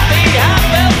felt happy, I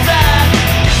felt sad.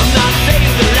 I'm not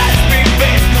saying the life's been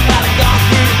best, but I've gone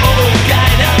through all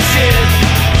kind of shit.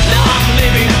 Now I'm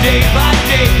living day by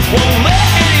day, won't let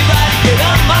anybody get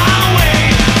on my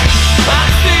way.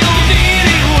 I'm still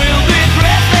dealing with this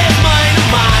restless mind of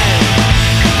mine.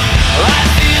 I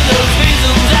see those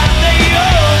visions and they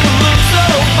all look so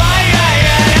fine.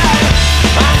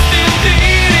 I'm still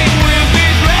dealing with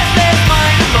this restless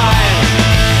mind of mine.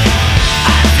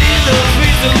 I see those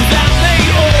visions and they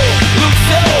all look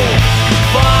so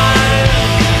fine.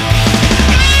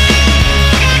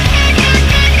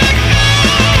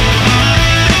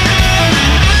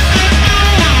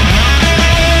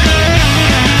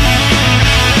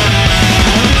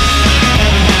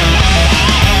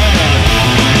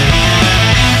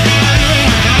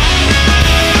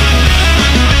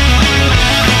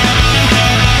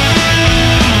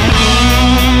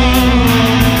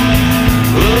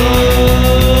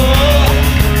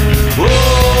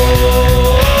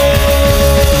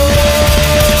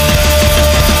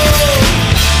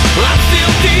 I'm still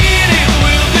dealing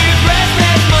with this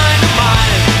restless mind of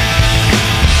mine.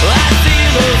 I see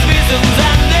those visions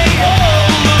and they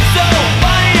all look so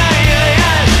fine.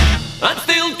 I'm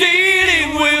still dealing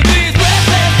with this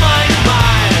restless mind of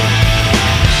mine.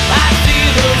 I see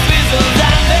those visions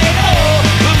and they all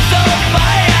look so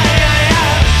fine.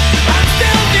 I'm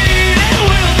still dealing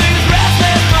with this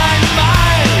restless mind of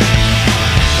mine.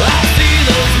 I see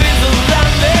those visions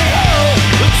and they all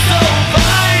look so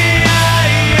fine.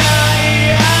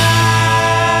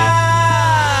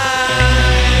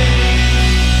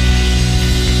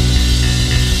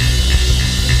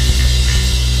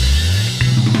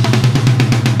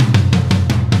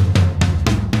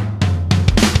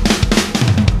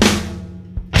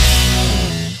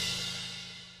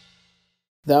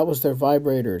 That was their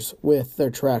Vibrators with their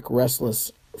track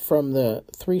Restless from the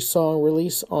 3-song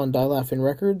release on Die Laughing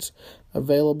Records,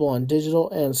 available on digital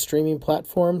and streaming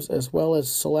platforms as well as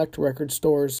select record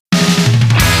stores.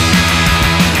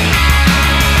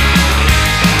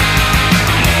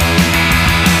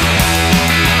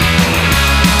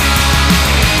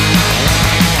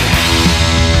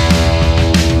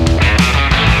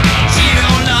 She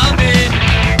don't love it,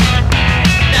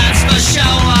 that's for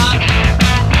sure.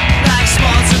 Like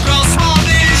sponsor girl, small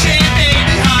vision,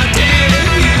 baby, how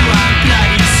dare you? I'm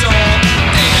bloody sore.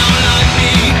 They don't like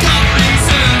me, couple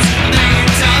reasons, they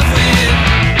ain't tough with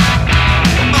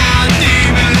my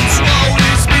demons.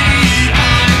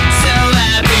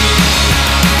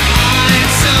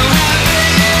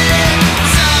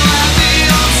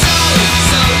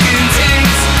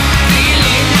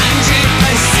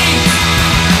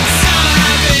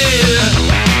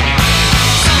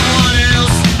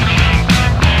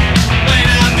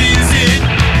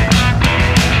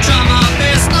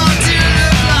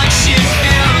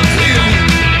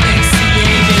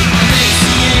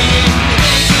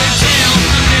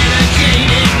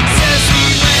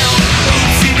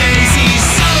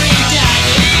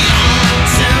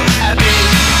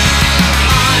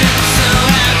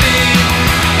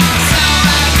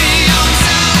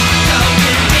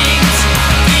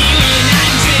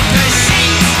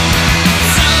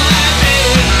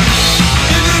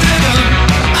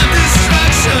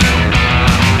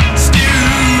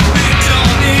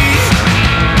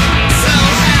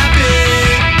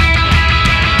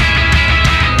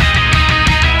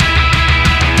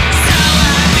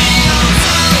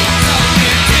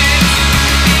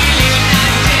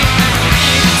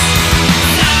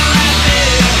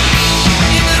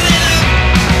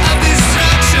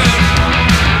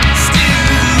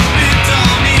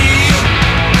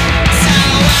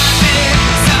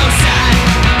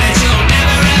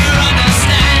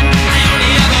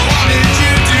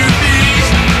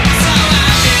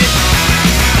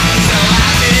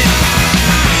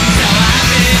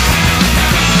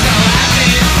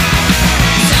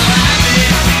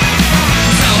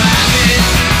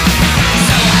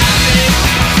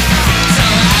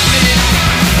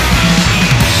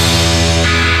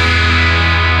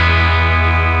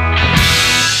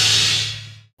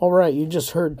 right, you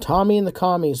just heard Tommy and the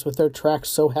Commies with their track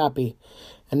So Happy.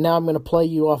 And now I'm going to play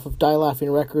you off of Die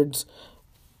Laughing Records,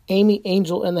 Amy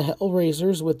Angel and the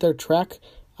Hellraisers with their track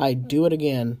I Do It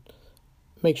Again.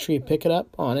 Make sure you pick it up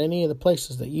on any of the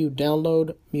places that you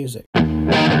download music.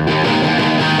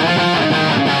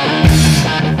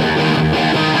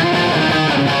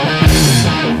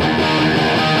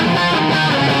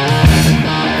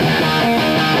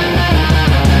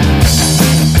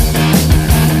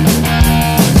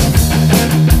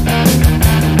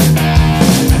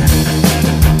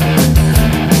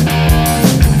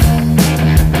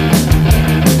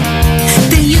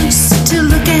 They used to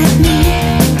look at me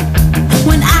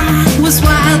when I was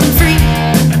wild and free.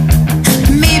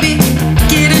 Maybe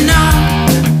getting off,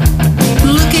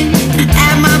 looking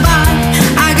at my body.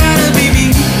 I gotta be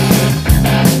me,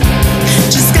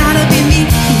 just gotta be me.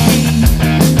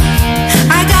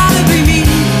 I gotta be me,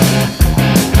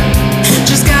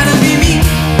 just gotta be me.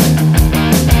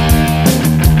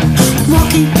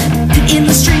 Walking in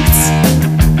the streets,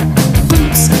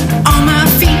 boots on my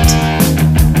feet.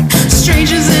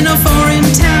 Strangers in a foreign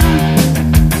town,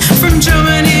 from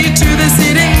Germany to the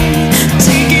city,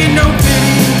 taking no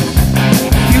pity.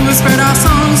 You will spread our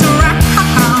songs around.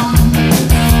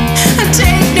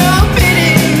 Take no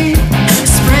pity,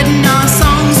 spreading our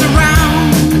songs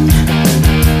around.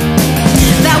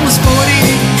 That was 40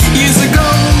 years ago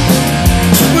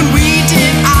when we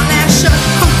did our last show.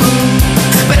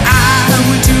 But I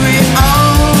would do it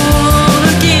all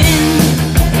again.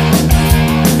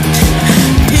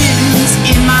 Pins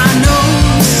in my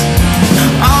nose,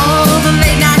 all the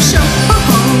late night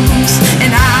shows,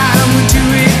 and I would do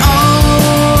it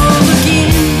all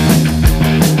again.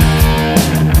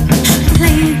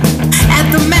 Playing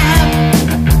at the map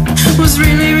was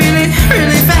really, really,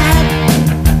 really bad.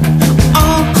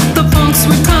 All the punks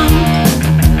would come,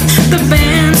 the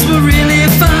bands were really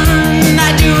fun.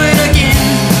 I do it again,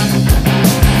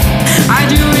 I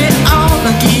do it all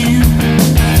again,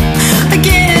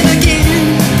 again,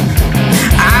 again.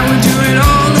 I would do it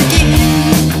all again.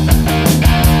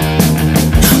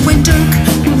 When Dirk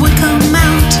would come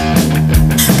out,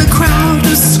 the crowd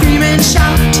would scream and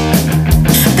shout.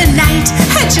 The night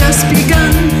had just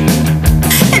begun,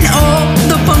 and all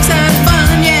the punks had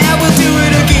fun. Yeah, we'll do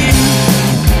it again,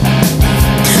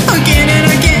 again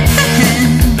and again.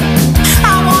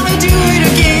 I wanna do it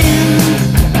again.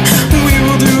 We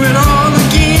will do it all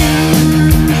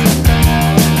again.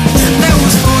 That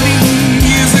was 40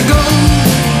 years ago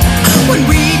when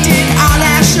we did our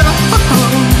last show,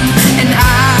 and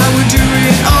I would do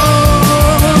it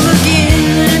all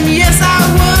again. Yes, I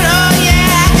would. Oh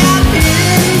yeah, I got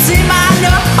pins in my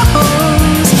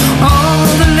nose, all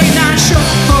the late night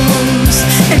shows,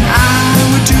 and I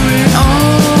would do it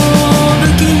all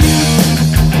again.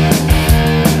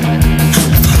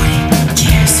 40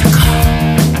 years ago,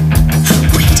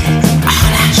 we did our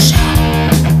last show.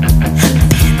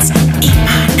 Pins in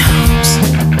my nose,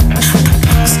 the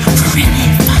punks were really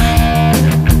fun.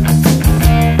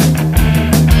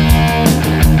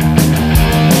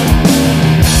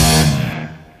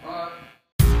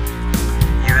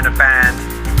 You're in a band,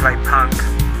 you play punk,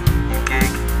 you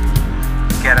gig,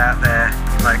 you get out there,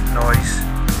 you make noise,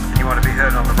 and you want to be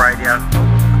heard on the radio.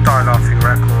 Die Laughing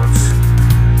Records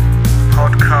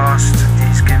podcast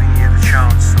is giving you the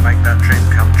chance to make that dream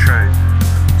come true.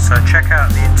 So check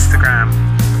out the Instagram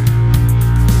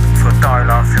for Die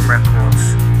Laughing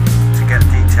Records to get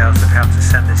details of how to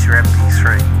send us your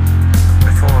MP3.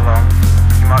 Before long,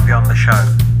 you might be on the show.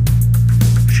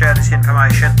 Share this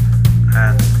information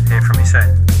and hear from you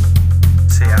soon.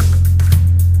 See ya.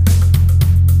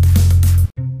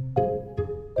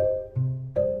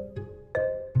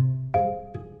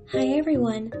 Hi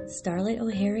everyone, Starlight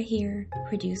O'Hara here,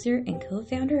 producer and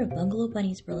co-founder of Bungalow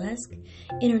Bunnies Burlesque,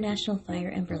 international fire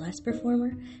and burlesque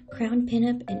performer, crown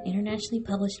pinup, and internationally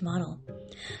published model.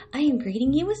 I am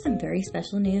greeting you with some very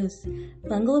special news.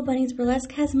 Bungalow Bunnies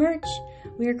Burlesque has merch.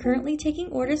 We are currently taking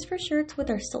orders for shirts with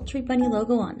our sultry bunny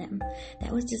logo on them.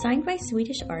 That was designed by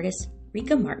Swedish artist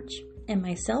Rika March and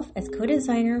myself as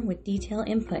co-designer with detail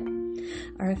input.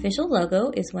 Our official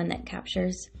logo is one that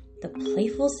captures the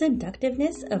playful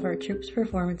seductiveness of our troupe's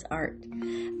performance art.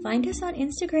 Find us on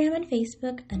Instagram and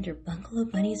Facebook under Bungalow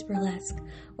Bunnies Burlesque,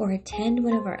 or attend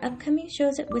one of our upcoming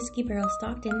shows at Whiskey Barrel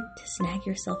Stockton to snag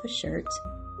yourself a shirt.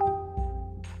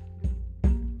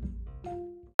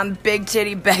 I'm Big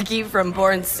Titty Becky from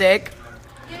Born Sick.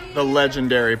 The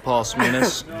legendary Paul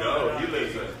Sminas.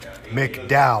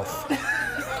 McDowell.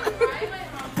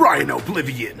 Brian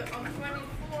Oblivion.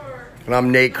 And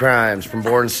I'm Nate Crimes from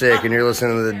Born Sick, and you're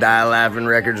listening to the Die Laughing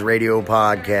Records radio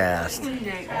podcast.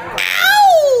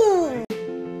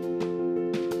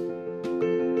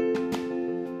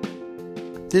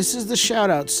 This is the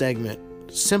shout-out segment.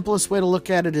 Simplest way to look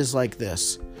at it is like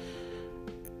this.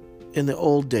 In the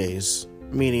old days,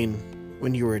 meaning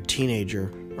when you were a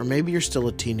teenager, or maybe you're still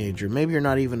a teenager, maybe you're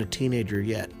not even a teenager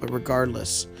yet, but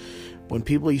regardless, when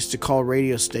people used to call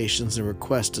radio stations and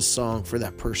request a song for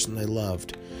that person they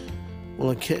loved, well,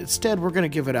 instead, we're going to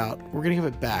give it out. We're going to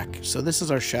give it back. So this is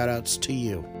our shout-outs to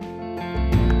you.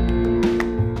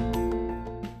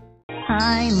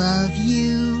 I love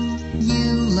you,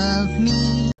 you love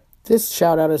me. This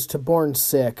shout-out is to Born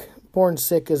Sick. Born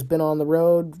Sick has been on the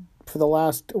road for the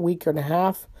last week and a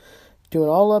half, doing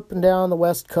all up and down the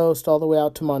West Coast, all the way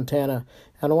out to Montana.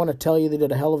 And I want to tell you they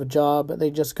did a hell of a job. They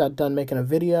just got done making a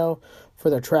video for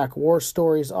their track War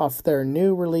Stories off their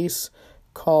new release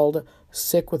called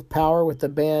Sick with Power with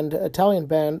the Italian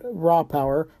band Raw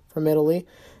Power from Italy.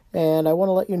 And I want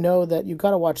to let you know that you've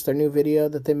got to watch their new video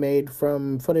that they made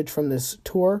from footage from this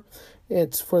tour.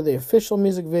 It's for the official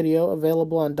music video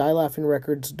available on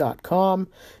DieLaughingRecords.com,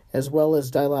 as well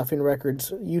as Die Laughing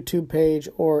Records YouTube page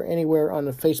or anywhere on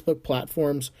the Facebook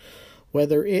platforms,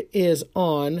 whether it is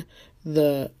on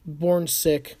the Born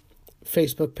Sick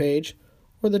Facebook page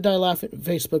or the Die Laughing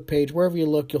Facebook page. Wherever you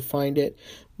look, you'll find it.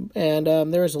 And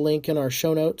there is a link in our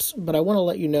show notes. But I want to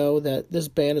let you know that this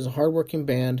band is a hardworking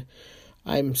band.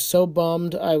 I'm so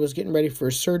bummed. I was getting ready for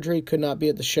surgery, could not be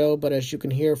at the show, but as you can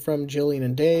hear from Jillian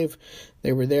and Dave,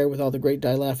 they were there with all the great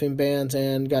Die Laughing bands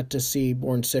and got to see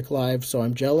Born Sick live, so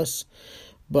I'm jealous.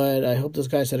 But I hope those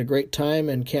guys had a great time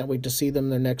and can't wait to see them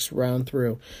their next round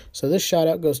through. So this shout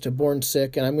out goes to Born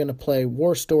Sick, and I'm going to play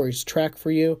War Stories track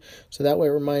for you, so that way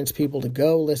it reminds people to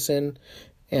go listen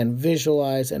and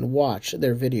visualize and watch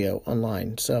their video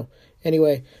online. So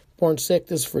anyway, Born Sick,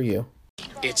 this is for you.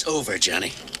 It's over,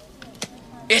 Johnny.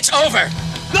 It's over!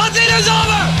 Nothing is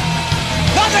over!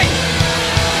 Nothing!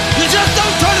 You just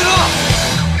don't turn it off!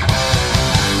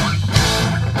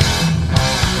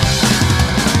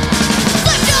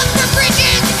 Lift up for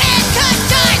bridges and cut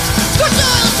ties. Scorched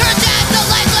oil turns out the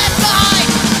life left behind.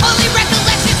 Only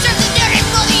recollection serves the narrative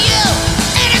for the you.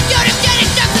 Anecdote of dead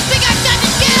and stuff with big eyes time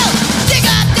to kill. Dig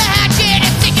up the hatchet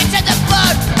and sink it to the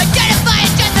bone. Identify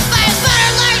and justify as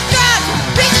modern liars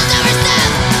drown. Reasons over stuff,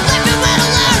 left and let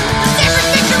alone. The safer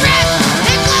picturesque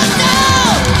and close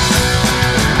down.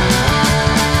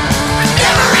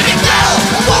 Never ending battle,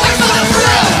 always for the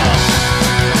thrill.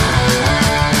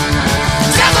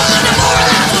 Devil in the more or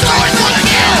less was always for the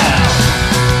kill.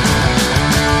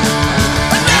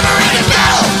 A never ending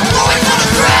battle, always for the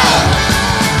thrill.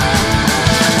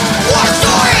 War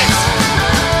stories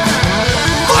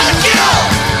for the kill.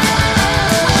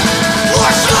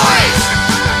 War stories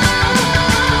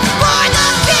for the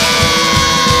kill.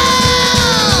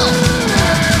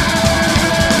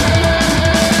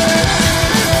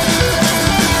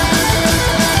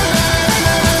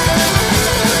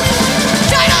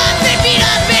 Tied up and beat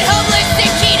up and homeless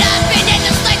and keyed up and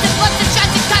endless lights and bumps and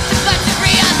shots and cops and busts and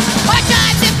re-ups. Hard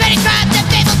times and petty crimes and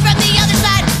fables from the other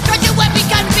side. Tried to what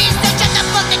become beast and shut the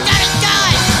fuck the down and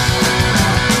die.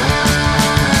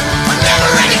 A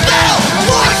never-ending battle,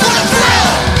 always for the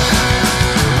thrill.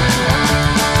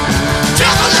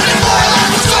 Devil in the more or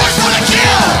less was always for the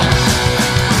kill.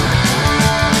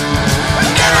 A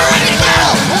never-ending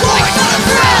battle, always for the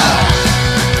thrill.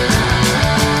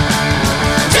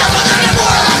 Devil in the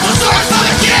more or less was always for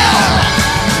the kill.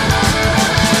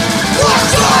 War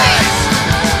stories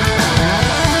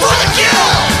for the kill.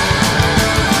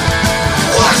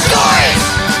 War stories.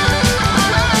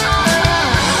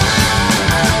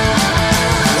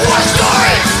 War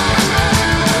stories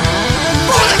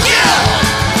for the kill.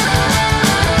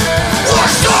 War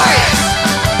stories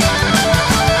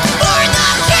for the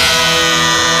kill.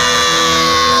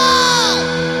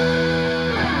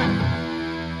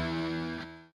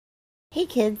 Hey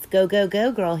kids, Go Go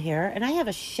Go Girl here, and I have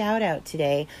a shout out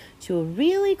today to a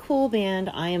really cool band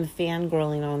I am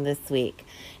fangirling on this week.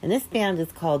 And this band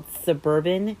is called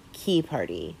Suburban Key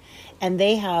Party. And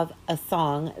they have a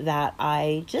song that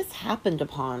I just happened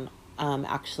upon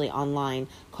actually online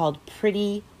called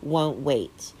Pretty Won't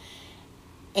Wait.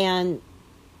 And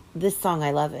this song,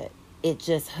 I love it. It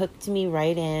just hooked me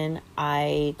right in.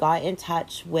 I got in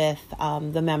touch with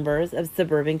the members of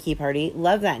Suburban Key Party.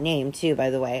 Love that name too, by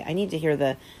the way. I need to hear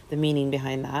the meaning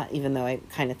behind that, even though I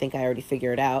kind of think I already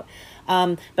figured it out.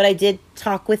 But I did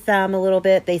talk with them a little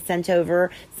bit. They sent over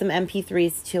some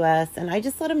MP3s to us, and I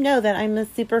just let them know that I'm a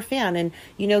super fan. And,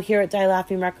 you know, here at Die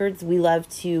Laughing Records, we love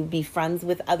to be friends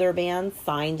with other bands,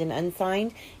 signed and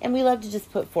unsigned, and we love to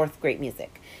just put forth great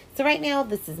music. So right now,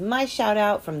 this is my shout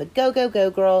out from the Go Go Go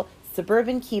Girl,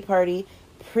 Suburban Key Party,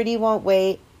 Pretty Won't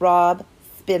Wait, Rob,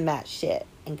 spin that shit,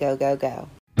 and go, go, go.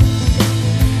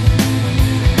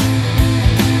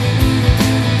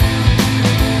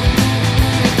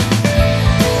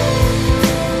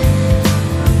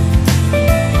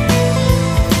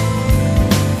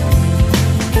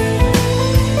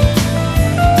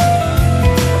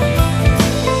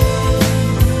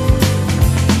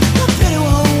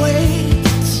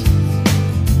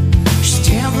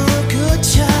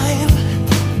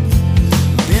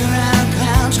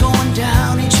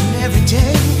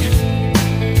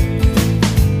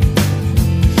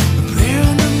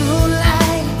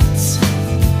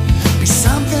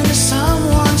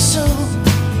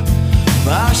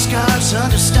 skies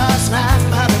under stars night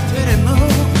by the pretty moon.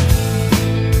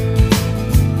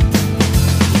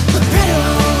 The pretty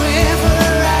one waiting for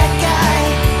the right guy.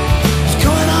 He's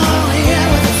going all in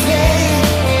with the fade.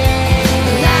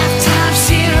 A lifetime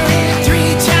scenery, a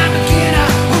three-time beginner.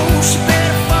 Oh, she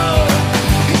better fall.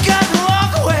 You got to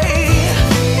walk away.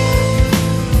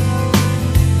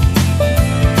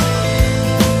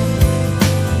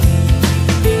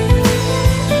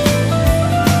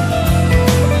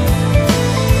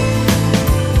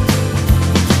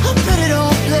 I bet it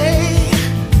don't play.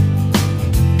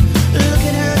 Look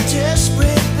at her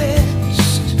desperate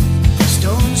best.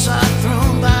 Stones are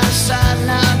thrown by the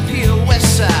sideline, Peel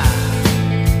West Side.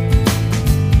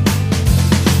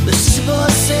 The sister boy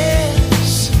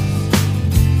says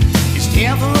he's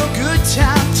down for a good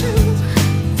time too.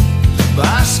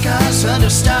 By skies under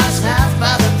stars, night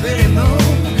by the pretty moon.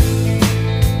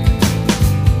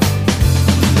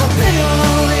 The pretty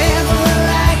one waiting for the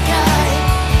right guy.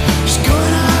 She's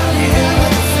going all in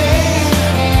with the fade.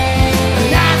 A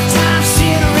lifetime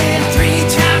scenery, a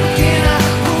three-time beginner.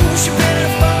 Oh, she better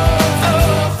fold.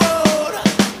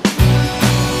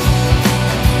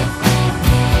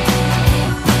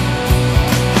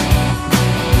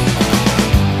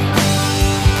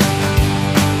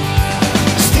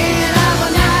 Staying up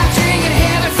all night, drinking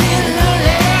heavy, feeling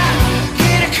lonely.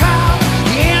 Get a call,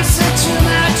 the answer to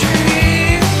my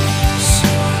dreams.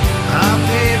 Oh,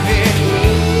 baby,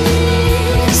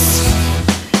 please.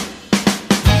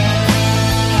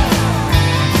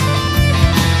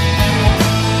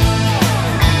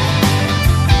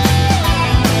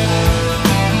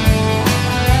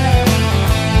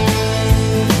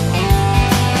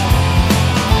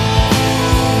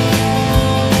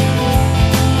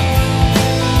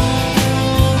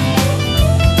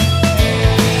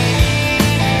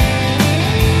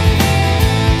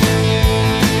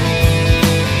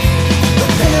 The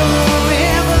pretty one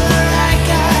waiting for the right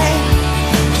guy.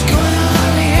 She's going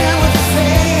all in with the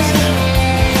fade.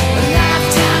 A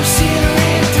lifetime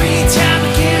scenery, a three-time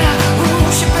beginner.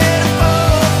 Oh, she better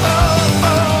fold.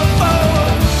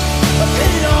 A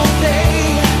pity don't play.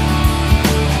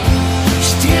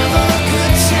 She's down for a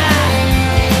good time.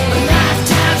 A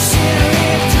lifetime scenery,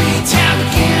 a three-time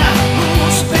beginner. Oh,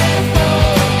 she better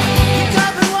fold. You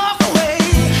got me walk away.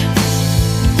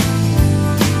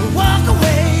 Walk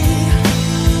away.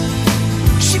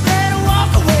 She better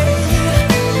walk away.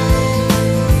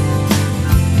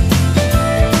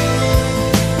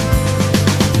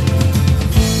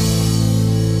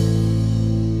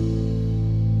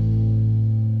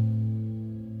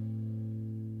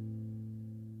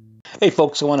 Hey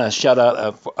folks, I want to shout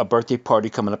out a birthday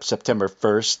party coming up September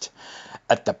 1st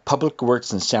at the Public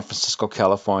Works in San Francisco,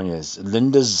 California. It's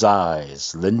Linda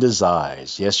Zeyes. Linda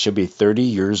Zeyes. Yes, she'll be 30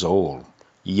 years old.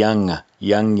 Young.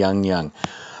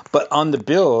 But on the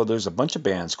bill, there's a bunch of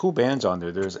bands, cool bands on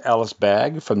there. There's Alice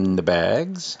Bag from The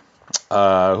Bags.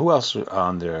 Who else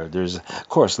on there? There's, of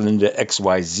course, Linda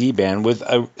XYZ Band with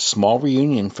a small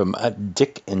reunion from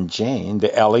Dick and Jane,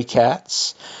 the Alley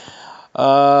Cats.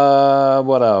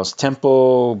 What else?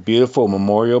 Temple Beautiful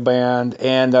Memorial Band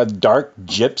and Dark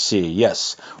Gypsy.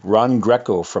 Yes, Ron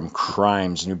Greco from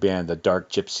Crime's new band, the Dark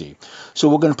Gypsy. So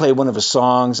we're gonna play one of his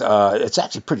songs. It's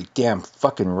actually pretty damn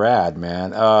fucking rad,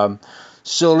 man.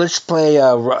 So let's play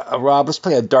Rob. Let's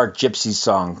play a Dark Gypsy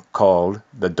song called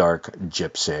 "The Dark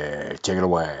Gypsy." Take it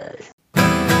away.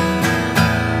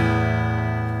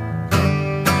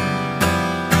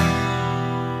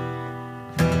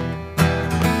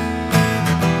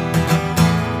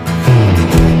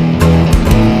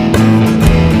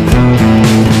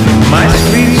 My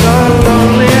streets are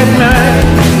lonely at night.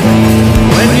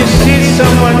 When you see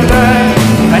someone die,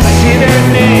 I see their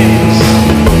names.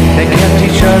 They kept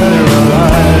each other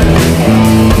alive.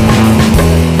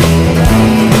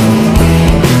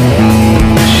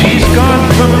 She's gone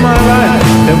from my life.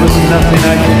 There was nothing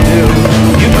I could do.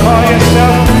 You call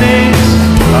yourself names.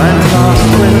 I'm lost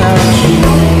without you.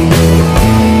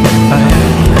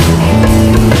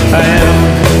 I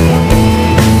am.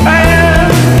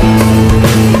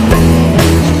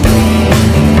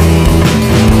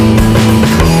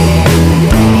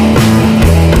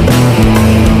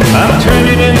 I'm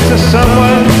turning into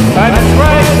someone I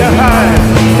tried to hide.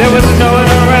 There was no one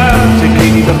around to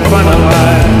keep the fun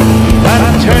alive.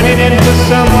 I'm turning into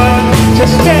someone to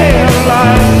stay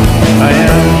alive. I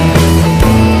am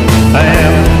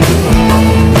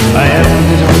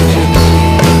the dark gypsy.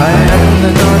 I am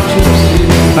the dark gypsy.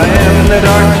 I am the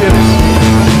dark gypsy.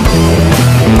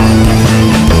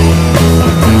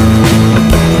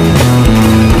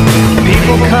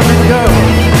 People come and go.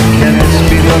 Can this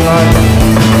be the life?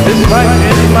 This life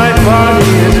in my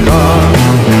body is gone.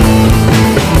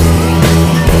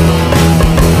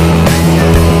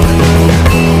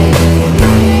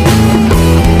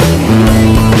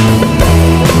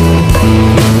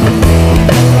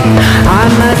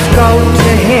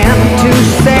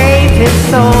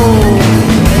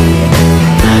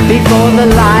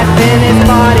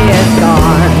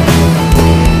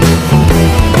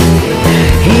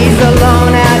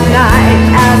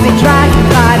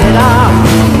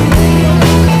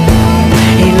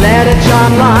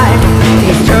 of life.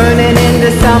 He's turning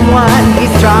into someone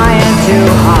he's trying to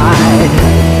hide.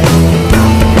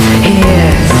 He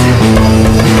is.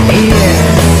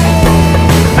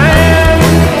 I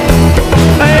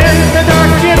am the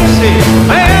dark gypsy.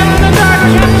 I am the dark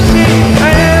gypsy.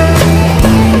 I am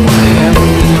the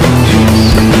dark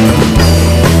gypsy.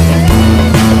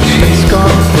 She's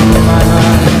gone from my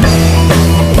life.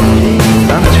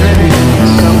 I'm turning into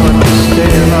someone to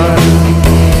stay alive.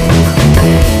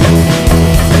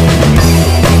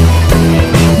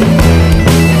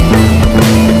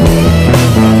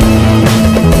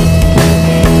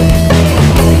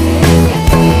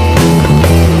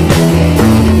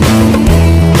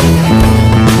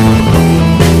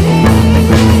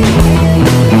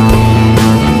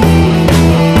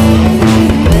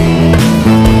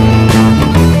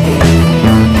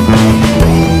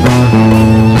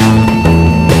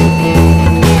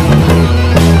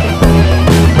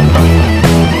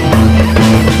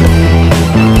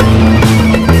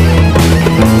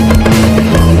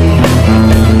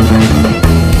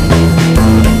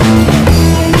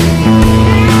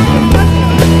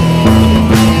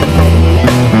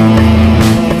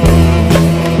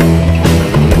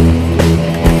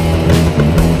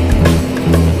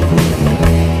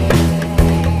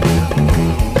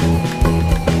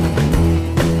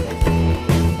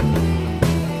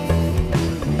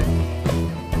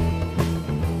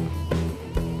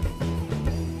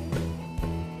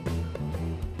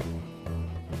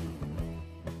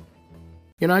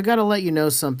 You know, I got to let you know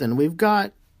something. We've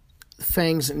got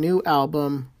Fang's new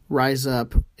album, Rise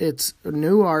Up. It's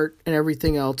new art and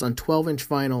everything else on 12-inch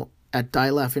vinyl at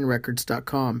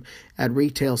dielaughingrecords.com, at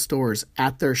retail stores,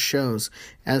 at their shows,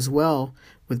 as well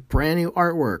with brand new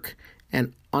artwork.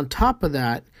 And on top of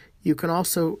that, you can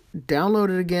also download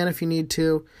it again if you need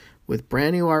to with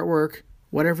brand new artwork.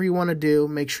 Whatever you want to do,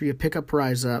 make sure you pick up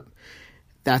Rise Up.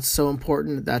 That's so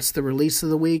important. That's the release of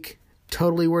the week.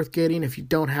 Totally worth getting. If you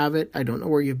don't have it, I don't know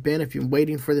where you've been. If you're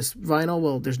waiting for this vinyl,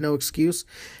 well, there's no excuse.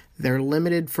 They're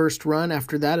limited first run.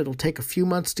 After that, it'll take a few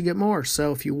months to get more.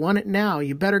 So if you want it now,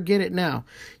 you better get it now.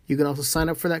 You can also sign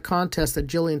up for that contest that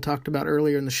Jillian talked about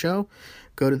earlier in the show.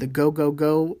 Go to the Go Go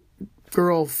Go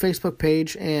Girl Facebook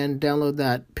page and download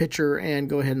that picture and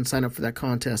go ahead and sign up for that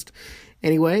contest.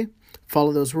 Anyway,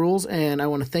 follow those rules, and I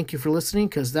want to thank you for listening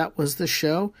because that was the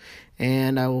show.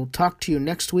 And I will talk to you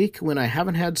next week when I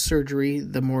haven't had surgery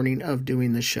the morning of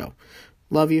doing this show.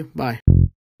 Love you. Bye.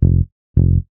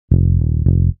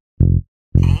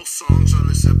 All songs on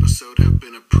this episode have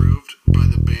been approved by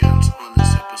the bands on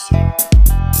this episode.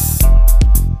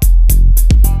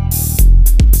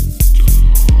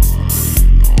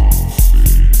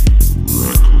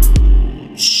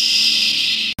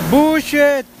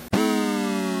 Bullshit!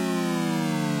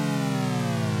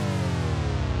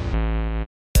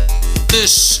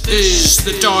 This is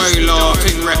the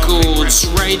Dielaughing Records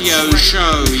radio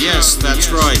show. Yes,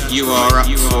 that's right. You are up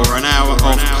for an hour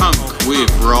of punk with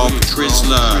Rob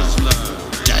Trisler,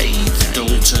 Dave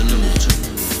Dalton,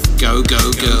 Go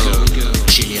Go Girl,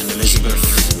 Gillian Elizabeth,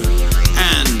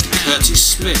 and Curtis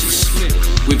Smith,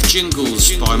 with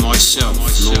jingles by myself,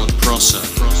 Lord Prosser.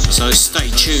 So stay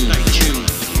tuned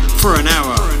for an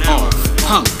hour of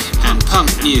punk and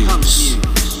punk news.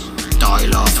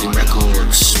 Dielaughing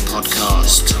Records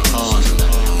podcast on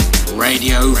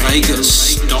Radio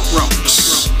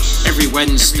Vegas.rocks every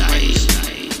Wednesday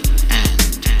and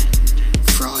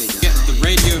Friday. Get the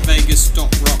Radio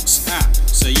Vegas.rocks app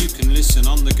so you can listen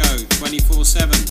on the go 24/7.